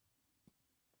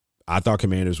 I thought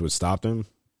Commanders would stop them.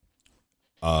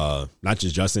 Not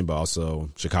just Justin, but also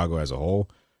Chicago as a whole.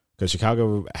 Because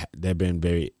Chicago, they've been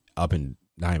very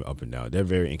not even up and down. They're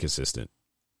very inconsistent.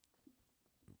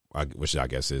 Which I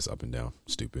guess is up and down.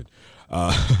 Stupid.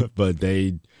 But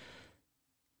they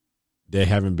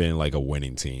haven't been like a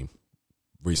winning team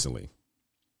recently.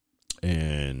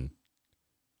 And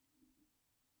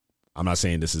I'm not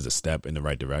saying this is a step in the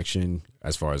right direction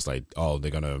as far as like, oh, they're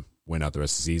going to win out the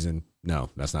rest of the season. No,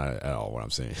 that's not at all what I'm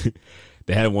saying.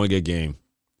 They had one good game,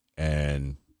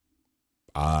 and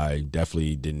I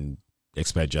definitely didn't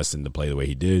expect Justin to play the way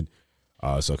he did.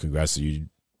 So congrats to you,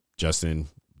 Justin.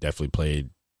 Definitely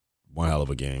played one hell of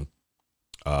a game.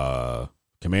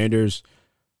 Commanders,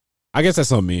 I guess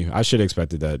that's on me. I should have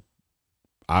expected that.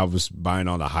 I was buying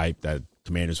on the hype that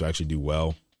Commanders will actually do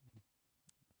well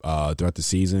throughout the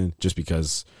season, just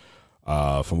because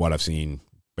from what I've seen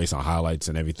based on highlights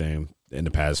and everything in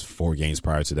the past 4 games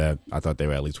prior to that, I thought they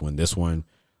would at least win this one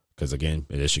because, again,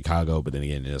 it is Chicago, but then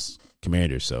again, it's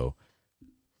Commanders. So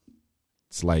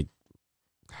it's like,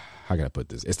 how can I put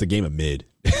this? It's the game of mid.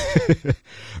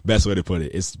 Best way to put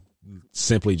it. It's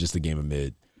simply just the game of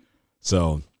mid.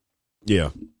 So, yeah,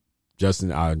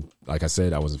 Justin, like I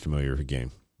said, I wasn't familiar with the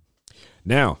game.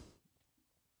 Now,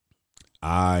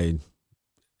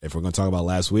 if we're going to talk about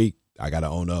last week, I got to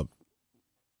own up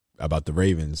about the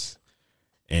Ravens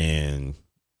and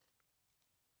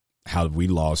how we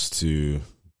lost to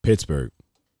Pittsburgh.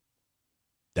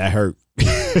 That hurt.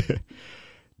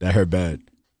 That hurt bad.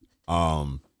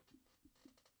 And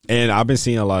I've been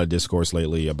seeing a lot of discourse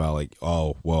lately about like,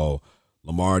 oh, well,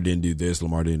 Lamar didn't do this,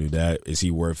 Lamar didn't do that. Is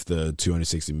he worth the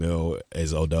 $260 million?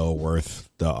 Is Odell worth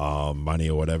the money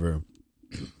or whatever?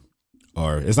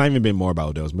 Or it's not even been more about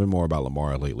Odell. It's been more about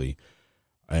Lamar lately.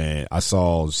 And I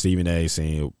saw Stephen A.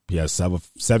 saying he has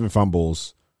seven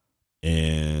fumbles,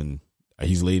 and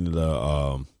he's leading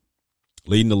the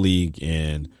league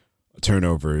in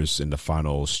turnovers in the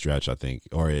final stretch, I think,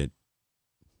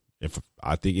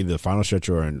 I think either the final stretch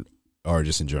or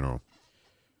just in general.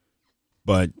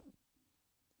 But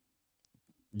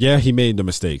yeah, he made the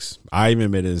mistakes. I even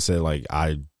admitted and said like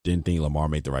I didn't think Lamar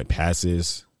made the right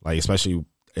passes. Like especially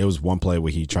it was one play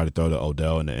where he tried to throw to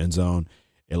Odell in the end zone.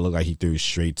 It looked like he threw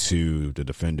straight to the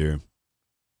defender.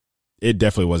 It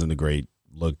definitely wasn't a great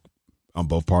look on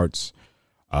both parts,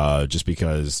 just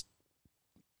because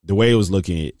the way it was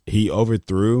looking, he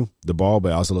overthrew the ball, but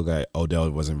it also looked like Odell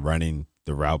wasn't running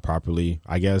the route properly,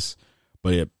 I guess.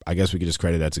 But I guess we could just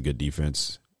credit that to good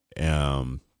defense.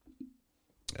 I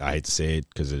hate to say it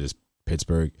because it is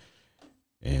Pittsburgh,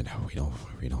 and we don't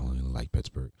really like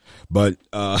Pittsburgh. But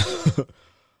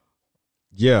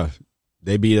yeah,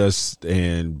 they beat us,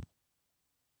 and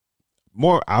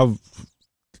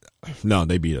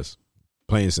they beat us.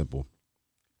 Plain and simple.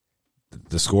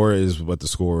 The score is what the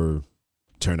score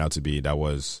turned out to be. That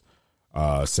was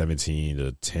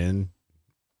 17-10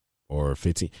 or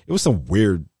 15. It was some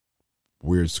weird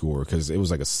score because it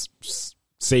was like a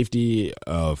safety,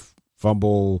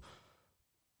 fumble,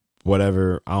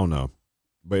 whatever. I don't know,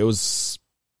 but it was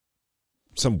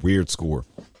some weird score.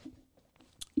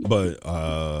 But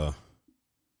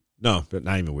no, but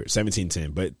not even weird.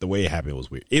 17-10, but the way it happened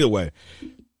was weird. Either way,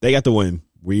 they got the win.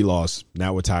 We lost.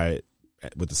 Now we're tied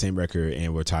with the same record,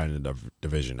 and we're tied in the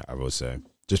division, I would say,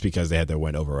 just because they had their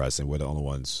win over us, and we're the only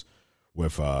ones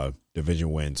with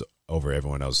division wins over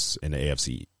everyone else in the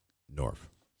AFC North.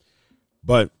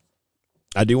 But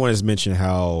I do want to mention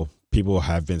how people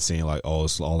have been saying, like, oh,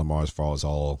 it's all Lamar's fault. It's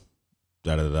all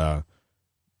da-da-da.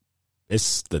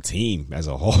 It's the team as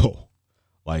a whole.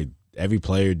 Like, every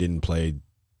player didn't play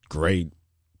great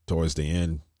towards the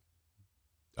end.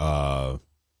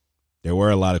 There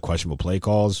were a lot of questionable play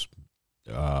calls,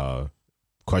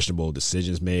 questionable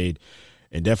decisions made,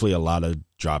 and definitely a lot of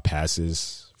drop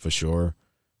passes for sure.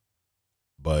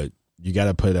 But you got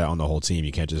to put that on the whole team.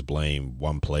 You can't just blame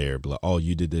one player. Be like, oh,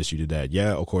 you did this, you did that.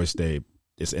 Yeah, of course,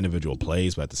 it's individual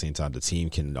plays, but at the same time, the team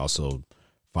can also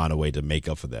find a way to make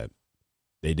up for that.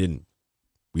 They didn't.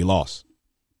 We lost.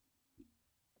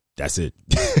 That's it.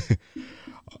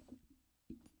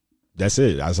 That's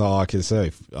it. That's all I can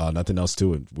say. Nothing else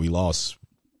to it. We lost.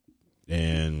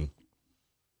 And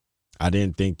I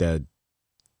didn't think that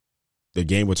the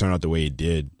game would turn out the way it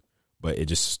did, but it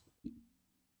just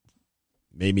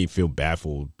made me feel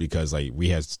baffled because, like, we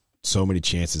had so many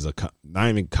chances of not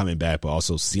even coming back, but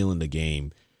also sealing the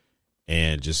game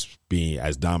and just being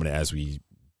as dominant as we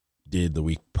did the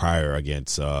week prior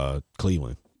against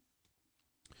Cleveland.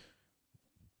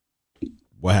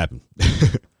 What happened?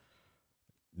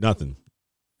 Nothing.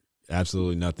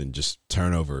 Absolutely nothing. Just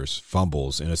turnovers,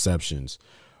 fumbles, interceptions.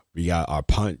 We got our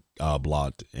punt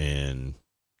blocked and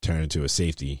turned into a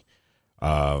safety.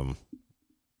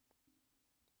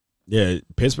 Yeah,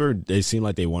 Pittsburgh, they seemed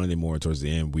like they wanted it more towards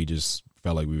the end. We just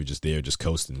felt like we were just there, just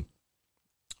coasting.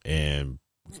 And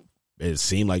it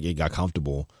seemed like it got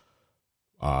comfortable.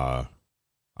 I'm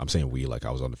saying we, like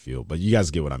I was on the field, but you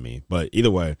guys get what I mean. But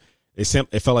either way, it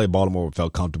felt like Baltimore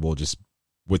felt comfortable just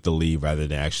with the lead rather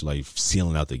than actually like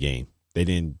sealing out the game.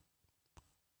 It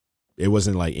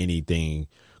wasn't like anything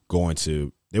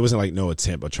there wasn't like no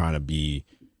attempt of trying to be,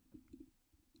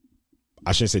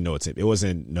 I shouldn't say no attempt. It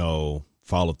wasn't no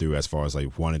follow through as far as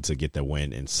like wanting to get that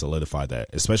win and solidify that,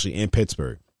 especially in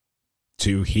Pittsburgh.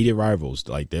 Two heated rivals.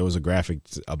 Like, there was a graphic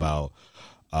about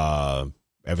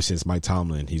ever since Mike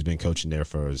Tomlin, he's been coaching there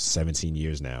for 17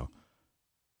 years now.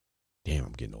 Damn,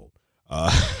 I'm getting old.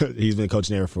 He's been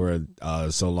coaching there for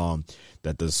so long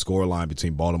that the score line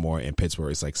between Baltimore and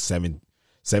Pittsburgh is like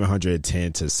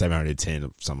 710 to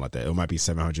 710, something like that. It might be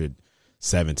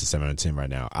 707 to 710 right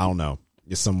now. I don't know.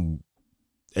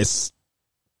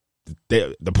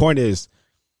 The point is,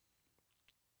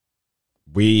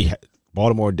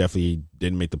 Baltimore definitely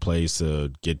didn't make the plays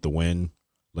to get the win,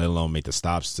 let alone make the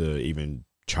stops to even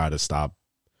try to stop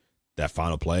that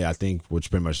final play, I think, which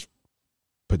pretty much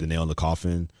put the nail in the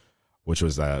coffin, which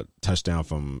was that touchdown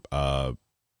from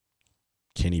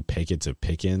Kenny Pickett to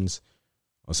Pickens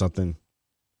or something.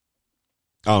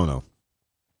 I don't know.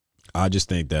 I just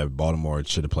think that Baltimore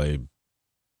should have played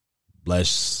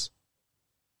less,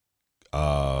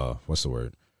 what's the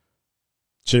word?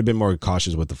 Should have been more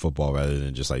cautious with the football rather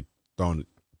than just like throwing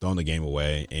the game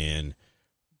away and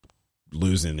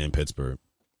losing in Pittsburgh.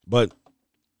 But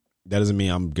that doesn't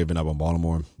mean I'm giving up on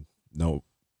Baltimore. No,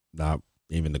 not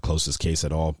even the closest case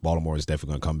at all. Baltimore is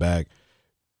definitely going to come back,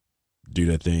 do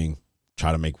their thing,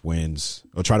 try to make wins,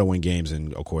 or try to win games,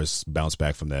 and, of course, bounce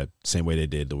back from that same way they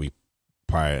did the week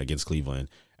prior against Cleveland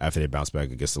after they bounced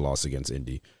back against the loss against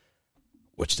Indy,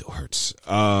 which still hurts.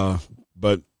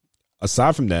 But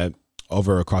aside from that,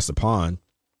 over across the pond,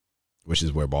 which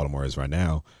is where Baltimore is right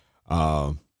now,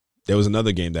 there was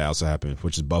another game that also happened,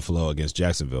 which is Buffalo against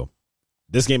Jacksonville.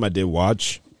 This game I did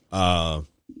watch.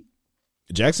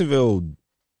 Jacksonville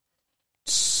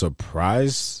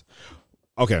surprised.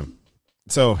 Okay,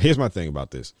 so here's my thing about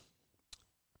this.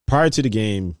 Prior to the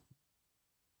game,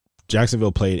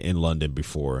 Jacksonville played in London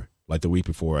before, like the week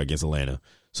before against Atlanta.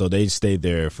 So they stayed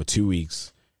there for 2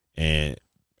 weeks and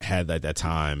had like that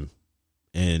time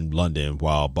in London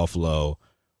while Buffalo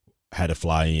had to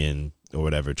fly in or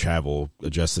whatever, travel,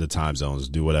 adjust to the time zones,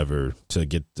 do whatever to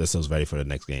get themselves ready for the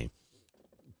next game.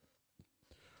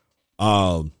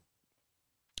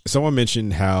 Someone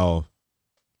mentioned how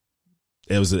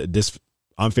it was this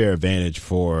unfair advantage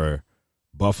for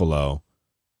Buffalo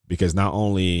because not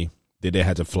only did they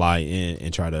have to fly in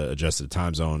and try to adjust to the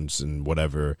time zones and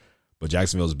whatever, but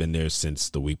Jacksonville's been there since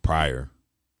the week prior,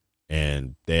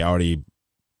 and they already,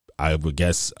 I would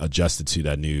guess, adjusted to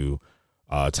that new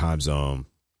time zone.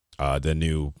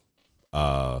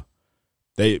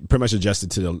 They pretty much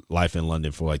adjusted to the life in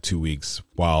London for like 2 weeks,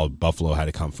 while Buffalo had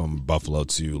to come from Buffalo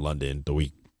to London a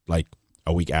week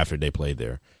after they played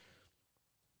there.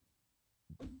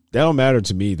 That don't matter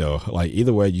to me though. Like,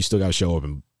 either way, you still got to show up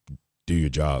and do your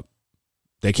job.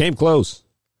 They came close,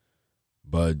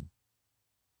 but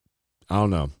I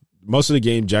don't know. Most of the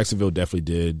game, Jacksonville definitely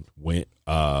did win.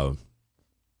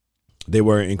 they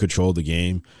were in control of the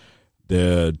game.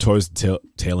 Towards the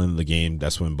tail end of the game,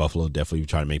 that's when Buffalo definitely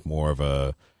tried to make more of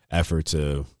a effort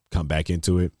to come back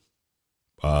into it.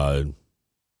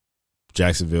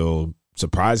 Jacksonville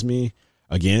surprised me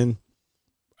again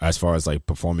as far as like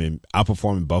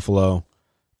outperforming Buffalo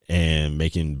and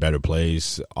making better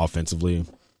plays offensively.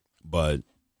 But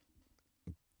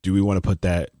do we want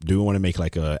to make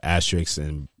like a asterisk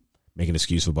and make an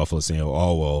excuse for Buffalo saying,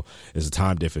 oh, well, it's a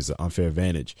time difference, an unfair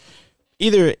advantage?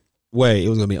 Either way, it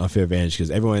was going to be an unfair advantage because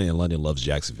everyone in London loves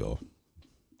Jacksonville.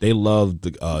 They love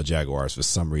the Jaguars for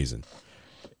some reason.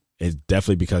 It's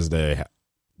definitely because the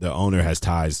owner has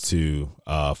ties to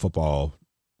football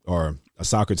or a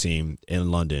soccer team in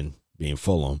London, being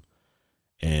Fulham.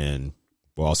 And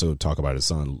we'll also talk about his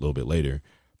son a little bit later.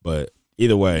 But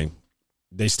either way,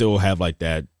 they still have like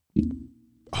that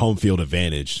home field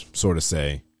advantage, sort of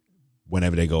say,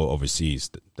 whenever they go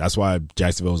overseas. That's why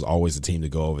Jacksonville is always the team to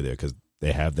go over there, because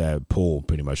they have that pull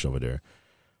pretty much over there.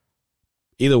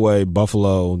 Either way,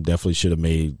 Buffalo definitely should have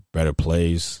made better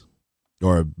plays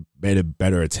or made a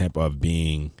better attempt of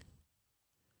being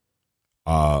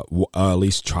at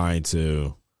least trying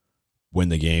to win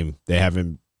the game. They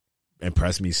haven't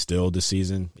impressed me still this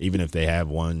season, even if they have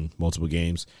won multiple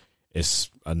games. It's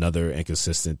another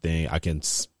inconsistent thing. I can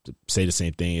say the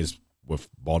same thing as with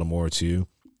Baltimore too.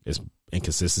 It's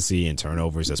inconsistency and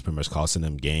turnovers that's pretty much costing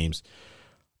them games.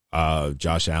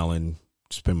 Josh Allen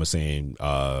just pretty much saying,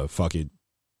 fuck it.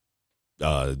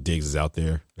 Diggs is out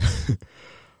there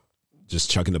just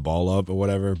chucking the ball up or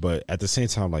whatever. But at the same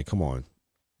time, like, come on.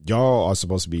 Y'all are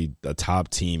supposed to be the top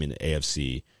team in the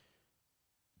AFC.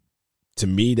 To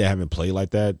me, they haven't played like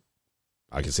that.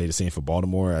 I can say the same for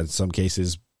Baltimore in some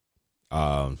cases.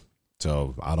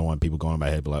 So I don't want people going in my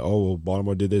head, but like, oh, well,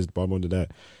 Baltimore did this, Baltimore did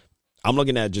that. I'm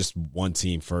looking at just one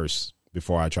team first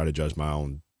before I try to judge my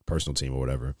own personal team or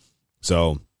whatever.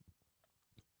 So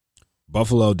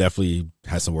Buffalo definitely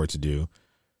has some work to do.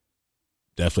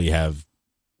 Definitely have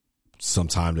some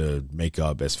time to make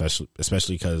up, especially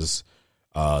because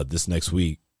this next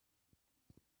week,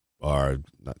 or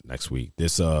not next week,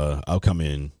 this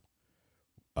upcoming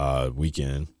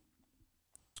weekend,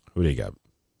 who they got?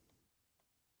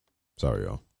 Sorry,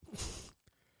 y'all.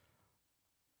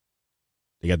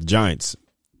 They got the Giants.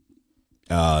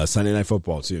 Sunday Night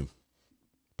Football, too.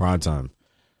 Prime time.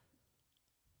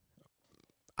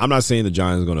 I'm not saying the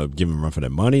Giants are going to give them a run for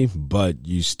their money, but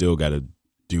you still got to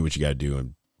do what you got to do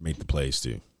and make the plays,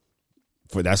 too.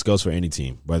 That goes for any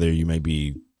team, whether you may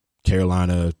be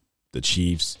Carolina, the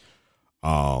Chiefs,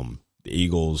 the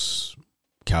Eagles,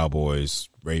 Cowboys,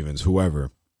 Ravens,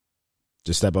 whoever.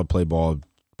 Just step up, play ball,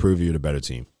 prove you're the better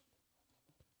team.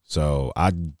 So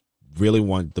I really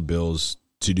want the Bills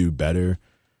to do better,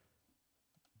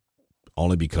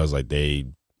 only because like they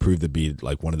proved to be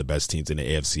like one of the best teams in the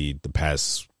AFC the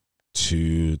past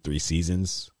 2-3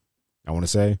 seasons, I want to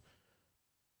say.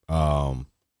 I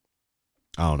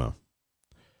don't know.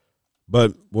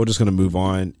 But we're just going to move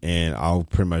on, and I'll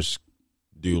pretty much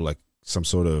do like some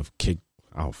sort of kick.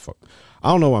 Oh, fuck.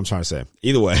 I don't know what I'm trying to say.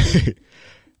 Either way,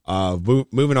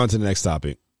 moving on to the next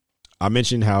topic. I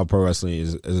mentioned how pro wrestling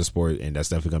is a sport, and that's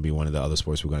definitely going to be one of the other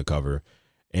sports we're going to cover.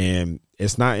 And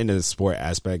it's not in the sport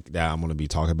aspect that I'm going to be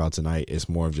talking about tonight. It's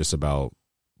more of just about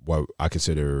what I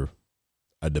consider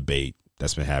a debate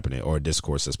that's been happening, or a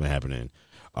discourse that's been happening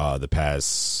the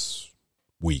past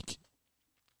week.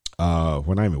 Well,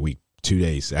 not even a week, 2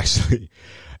 days, actually.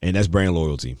 And that's brand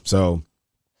loyalty. So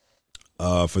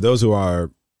for those who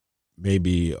are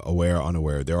maybe aware or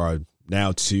unaware, there are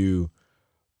now 2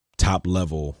 top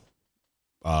level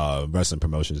wrestling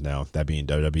promotions now, that being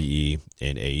WWE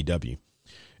and AEW.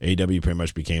 AEW pretty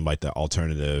much became like the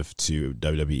alternative to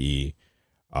WWE,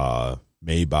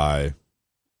 made by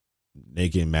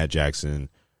Nick and Matt Jackson,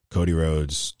 Cody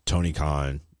Rhodes, Tony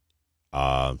Khan,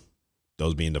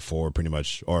 those being the 4 pretty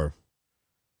much, or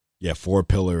 4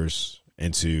 pillars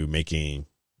into making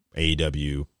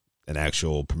AEW an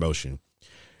actual promotion.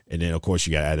 And then, of course,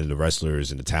 you got added the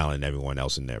wrestlers and the talent and everyone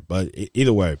else in there. But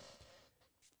either way,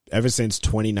 ever since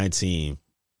 2019,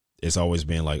 it's always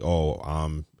been like, oh,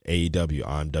 I'm AEW,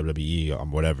 I'm WWE,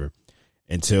 I'm whatever.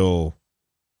 Until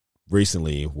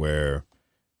recently, where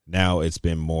now it's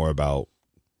been more about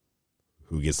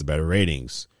who gets the better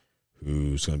ratings,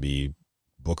 who's going to be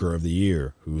Booker of the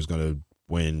Year, who's going to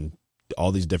win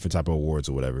all these different type of awards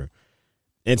or whatever.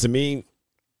 And to me,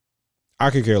 I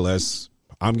could care less.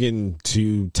 I'm getting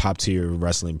 2 top tier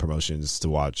wrestling promotions to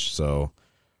watch, so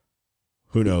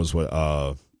who knows what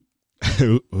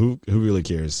who really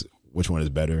cares which one is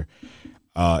better.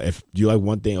 If you like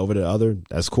one thing over the other,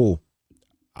 that's cool.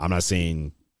 I'm not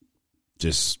saying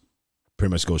just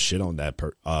pretty much go shit on that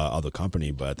other company.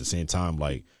 But at the same time,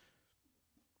 like,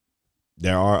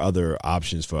 there are other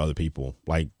options for other people.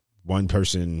 Like, one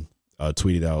person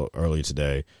tweeted out earlier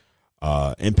today,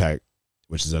 Impact,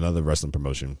 which is another wrestling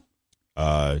promotion.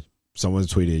 Someone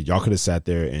tweeted, y'all could have sat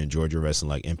there and enjoyed your wrestling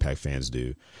like Impact fans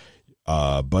do.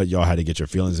 But y'all had to get your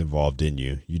feelings involved, didn't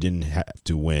you? You didn't have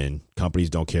to win.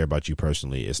 Companies don't care about you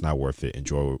personally. It's not worth it.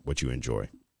 Enjoy what you enjoy.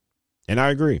 And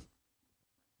I agree.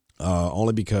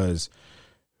 Only because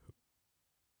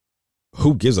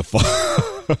who gives a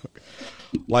fuck?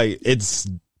 Like,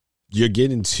 you're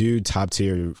getting two top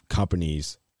tier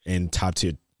companies and top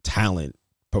tier talent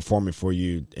performing for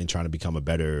you and trying to become a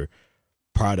better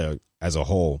product as a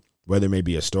whole, whether it may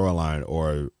be a storyline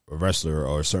or a wrestler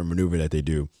or a certain maneuver that they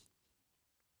do.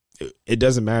 It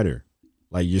doesn't matter.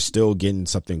 Like, you're still getting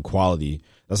something quality.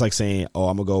 That's like saying, oh,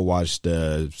 I'm going to go watch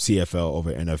the CFL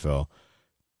over NFL.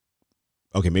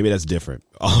 Okay, maybe that's different.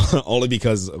 Only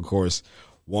because, of course,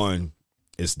 one,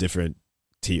 it's different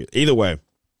tier. Either way,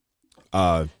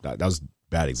 that was a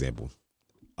bad example.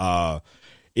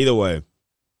 Either way,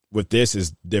 with this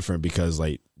is different because,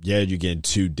 like, yeah, you're getting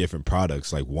two different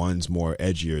products. Like, one's more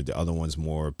edgier, the other one's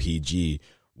more PG.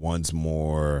 One's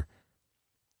more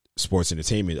sports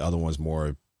entertainment, the other one's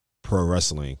more pro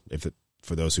wrestling,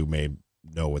 for those who may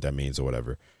know what that means or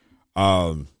whatever.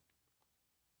 And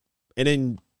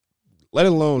then, let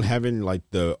alone having, like,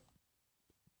 the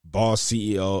boss,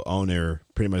 CEO, owner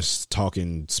pretty much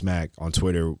talking smack on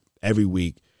Twitter every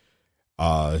week.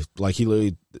 Like, he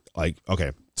literally, like,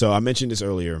 okay, so I mentioned this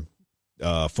earlier.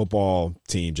 Football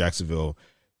team, Jacksonville,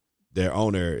 their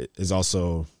owner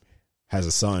has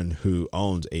a son who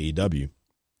owns AEW,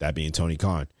 that being Tony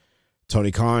Khan.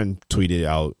 Tony Khan tweeted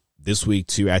out this week,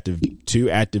 two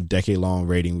active decade-long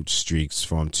rating streaks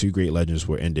from two great legends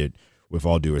were ended. With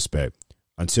all due respect,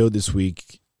 until this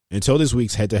week's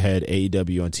head-to-head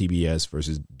AEW on TBS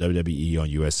versus WWE on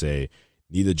USA,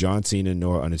 neither John Cena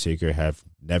nor Undertaker have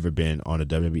never been on a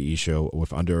WWE show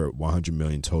with under 100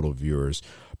 million total viewers,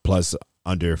 plus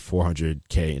under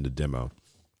 400K in the demo.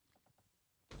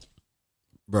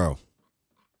 Bro.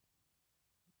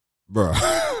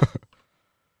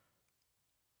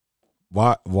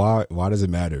 Why does it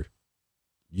matter?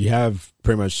 You have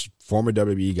pretty much former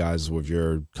WWE guys with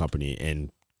your company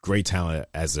and great talent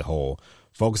as a whole.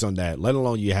 Focus on that, let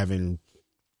alone you having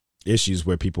issues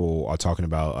where people are talking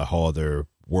about a whole other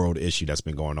world issue that's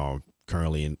been going on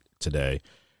currently today.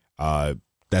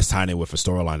 That's tying in with a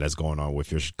storyline that's going on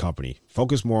with your company.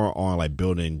 Focus more on, like,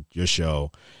 building your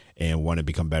show and want to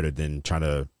become better than trying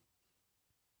to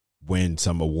win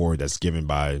some award that's given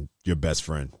by your best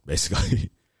friend, basically.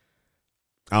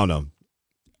 I don't know.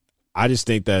 I just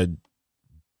think that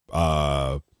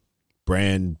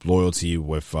brand loyalty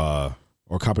with or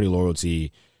company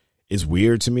loyalty is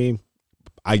weird to me.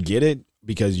 I get it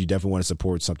because you definitely want to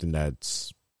support something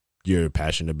that's you're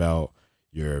passionate about,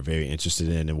 you're very interested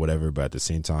in and whatever, but at the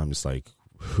same time, it's like,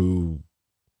 who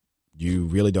you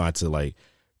really don't have to, like,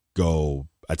 go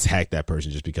attack that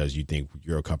person just because you think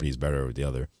your company is better over the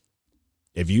other.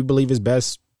 If you believe it's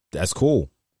best, that's cool.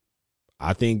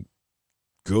 I think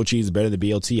grilled cheese is better than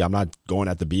BLT. I'm not going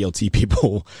at the BLT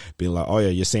people being like, oh yeah,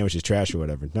 your sandwich is trash or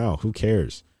whatever. No, who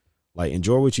cares? Like,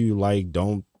 enjoy what you like.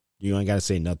 You ain't got to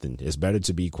say nothing. It's better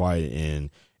to be quiet and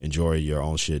enjoy your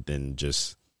own shit than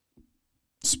just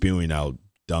spewing out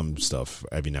dumb stuff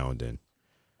every now and then.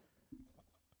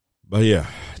 But yeah,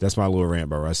 that's my little rant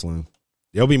about wrestling.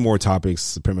 There'll be more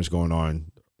topics pretty much going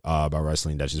on about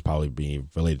wrestling that's just probably being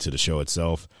related to the show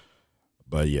itself.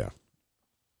 But yeah.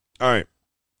 All right.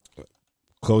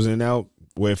 Closing it out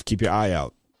with keep your eye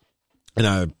out. And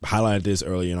I highlighted this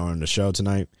earlier on in the show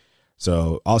tonight.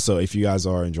 So also, if you guys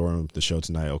are enjoying the show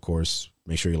tonight, of course,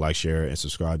 make sure you like, share, and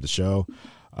subscribe to the show.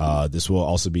 This will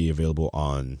also be available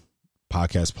on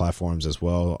podcast platforms as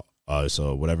well.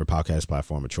 So whatever podcast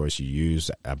platform of choice you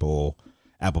use, Apple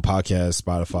Podcasts,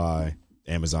 Spotify,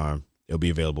 Amazon, it'll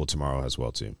be available tomorrow as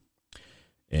well too.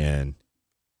 And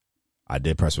I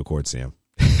did press record, Sam.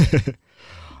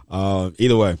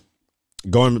 Either way,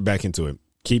 going back into it,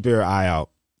 keep your eye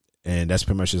out. And that's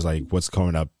pretty much just like what's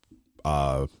coming up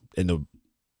in the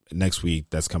next week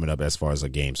that's coming up as far as the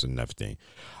games and everything.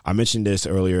 I mentioned this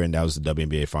earlier, and that was the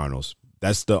WNBA Finals.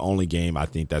 That's the only game I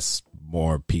think that's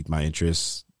more piqued my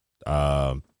interest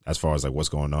as far as like what's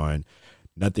going on.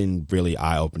 Nothing really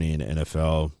eye-opening in the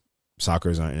NFL. Soccer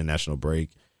is on international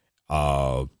break.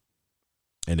 And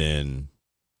then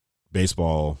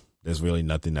baseball, there's really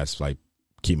nothing that's like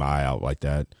keep my eye out like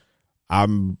that.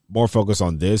 I'm more focused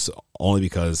on this only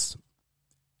because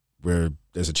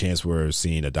there's a chance we're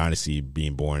seeing a dynasty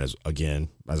being born as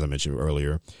I mentioned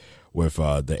earlier, with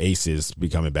the Aces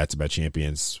becoming back-to-back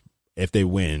champions if they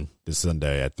win this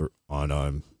Sunday at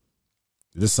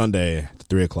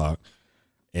 3:00.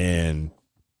 And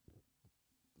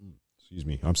excuse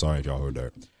me, I'm sorry if y'all heard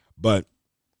that. But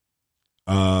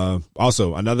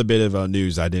also another bit of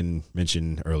news I didn't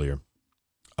mention earlier.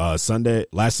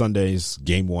 Last Sunday's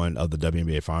Game 1 of the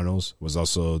WNBA Finals was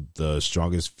also the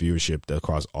strongest viewership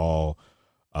across all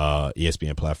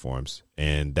ESPN platforms,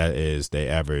 and that is they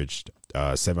averaged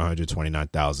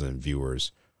 729,000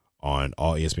 viewers on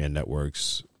all ESPN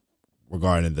networks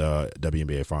regarding the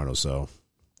WNBA Finals. So,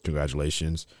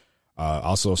 congratulations.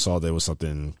 Also saw there was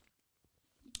something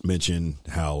mentioned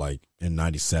how like in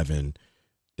 '97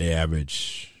 they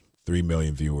averaged 3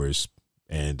 million viewers.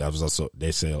 And that was also,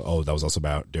 they say, that was also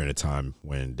about during a time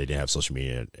when they didn't have social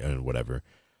media and whatever.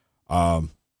 But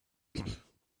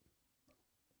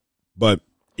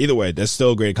either way, that's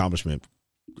still a great accomplishment.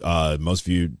 Most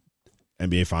viewed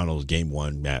NBA Finals game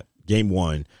one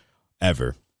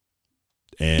ever.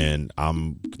 And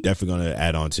I'm definitely going to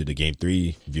add on to the game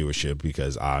 3 viewership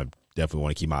because I definitely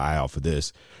want to keep my eye out for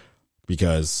this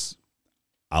because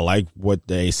I like what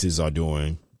the Aces are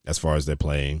doing as far as they're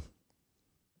playing.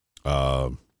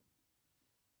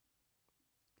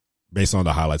 Based on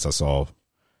the highlights I saw,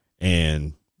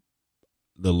 and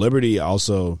the Liberty they're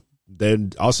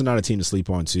also not a team to sleep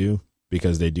on too,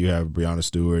 because they do have Breonna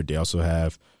Stewart. They also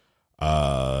have,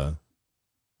 what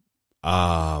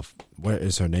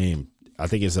is her name? I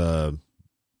think it's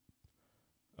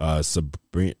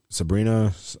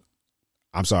Sabrina.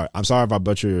 I'm sorry if I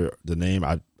butcher the name.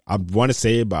 I want to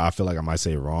say it, but I feel like I might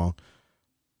say it wrong.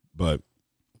 But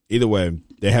either way,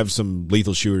 they have some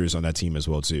lethal shooters on that team as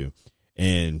well too.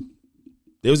 And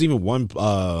there was even one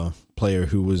player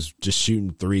who was just shooting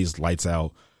threes lights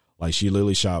out. Like she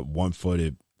literally shot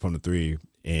 1-footed from the 3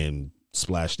 and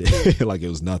splashed it like it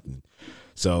was nothing.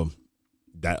 So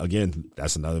that, again,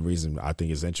 that's another reason I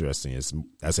think it's interesting.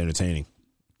 That's entertaining.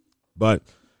 But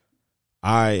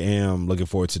I am looking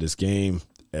forward to this game.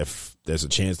 If there's a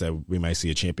chance that we might see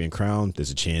a champion crown,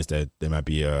 there's a chance that there might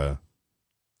be a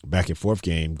back and forth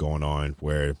game going on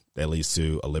where that leads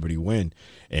to a Liberty win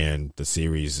and the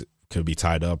series could be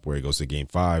tied up where it goes to game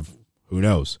 5. Who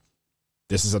knows?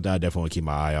 This is something I definitely want to keep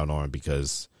my eye out on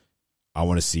because I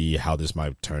want to see how this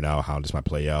might turn out, how this might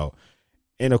play out.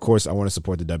 And of course, I want to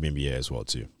support the WNBA as well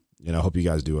too. And I hope you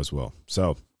guys do as well.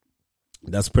 So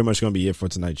that's pretty much going to be it for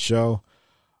tonight's show.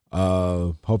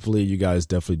 Hopefully you guys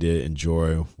definitely did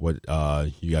enjoy what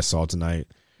you guys saw tonight.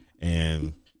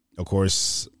 And of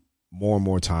course, more and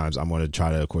more times I'm going to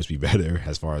try to, of course, be better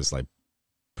as far as like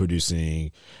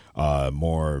producing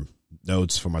more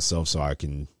notes for myself so I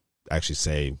can actually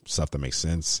say stuff that makes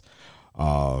sense,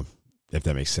 if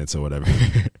that makes sense or whatever.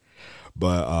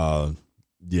 But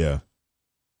yeah,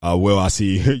 Will, I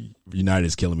see United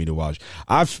is killing me to watch.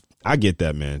 I get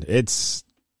that, man. It's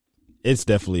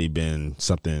definitely been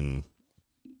something.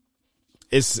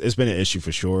 It's been an issue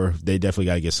for sure. They definitely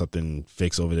got to get something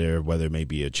fixed over there, whether it may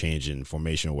be a change in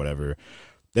formation or whatever.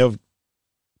 They got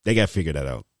to figure that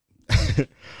out.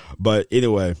 But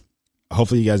either way,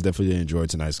 hopefully you guys definitely did enjoy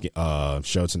tonight's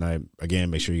show tonight. Again,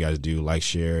 make sure you guys do like,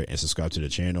 share, and subscribe to the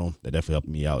channel. That definitely helped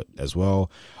me out as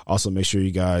well. Also, make sure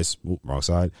you guys, wrong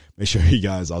side. Make sure you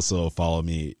guys also follow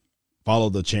the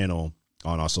channel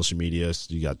on our social media.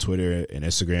 So you got Twitter and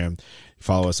Instagram.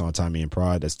 Follow us on Tymian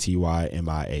Prod. That's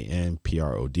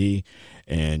TYMIANPROD.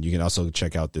 And you can also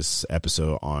check out this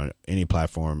episode on any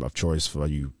platform of choice for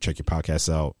you. Check your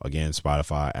podcasts out. Again,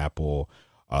 Spotify, Apple,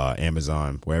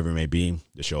 Amazon, wherever it may be.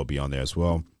 The show will be on there as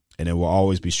well. And it will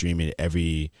always be streaming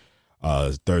every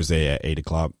Thursday at 8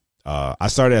 o'clock. I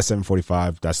started at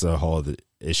 7:45. That's the whole other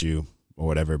issue or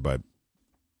whatever. But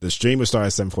the stream will start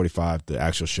at 7:45. The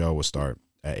actual show will start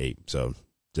at 8. So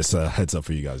just a heads up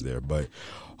for you guys there. But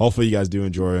hopefully you guys do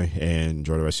enjoy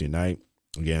the rest of your night.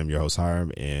 Again, I'm your host,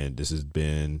 Hiram, and this has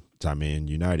been Tymian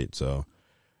United. So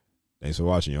thanks for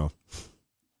watching, y'all.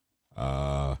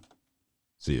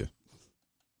 See ya.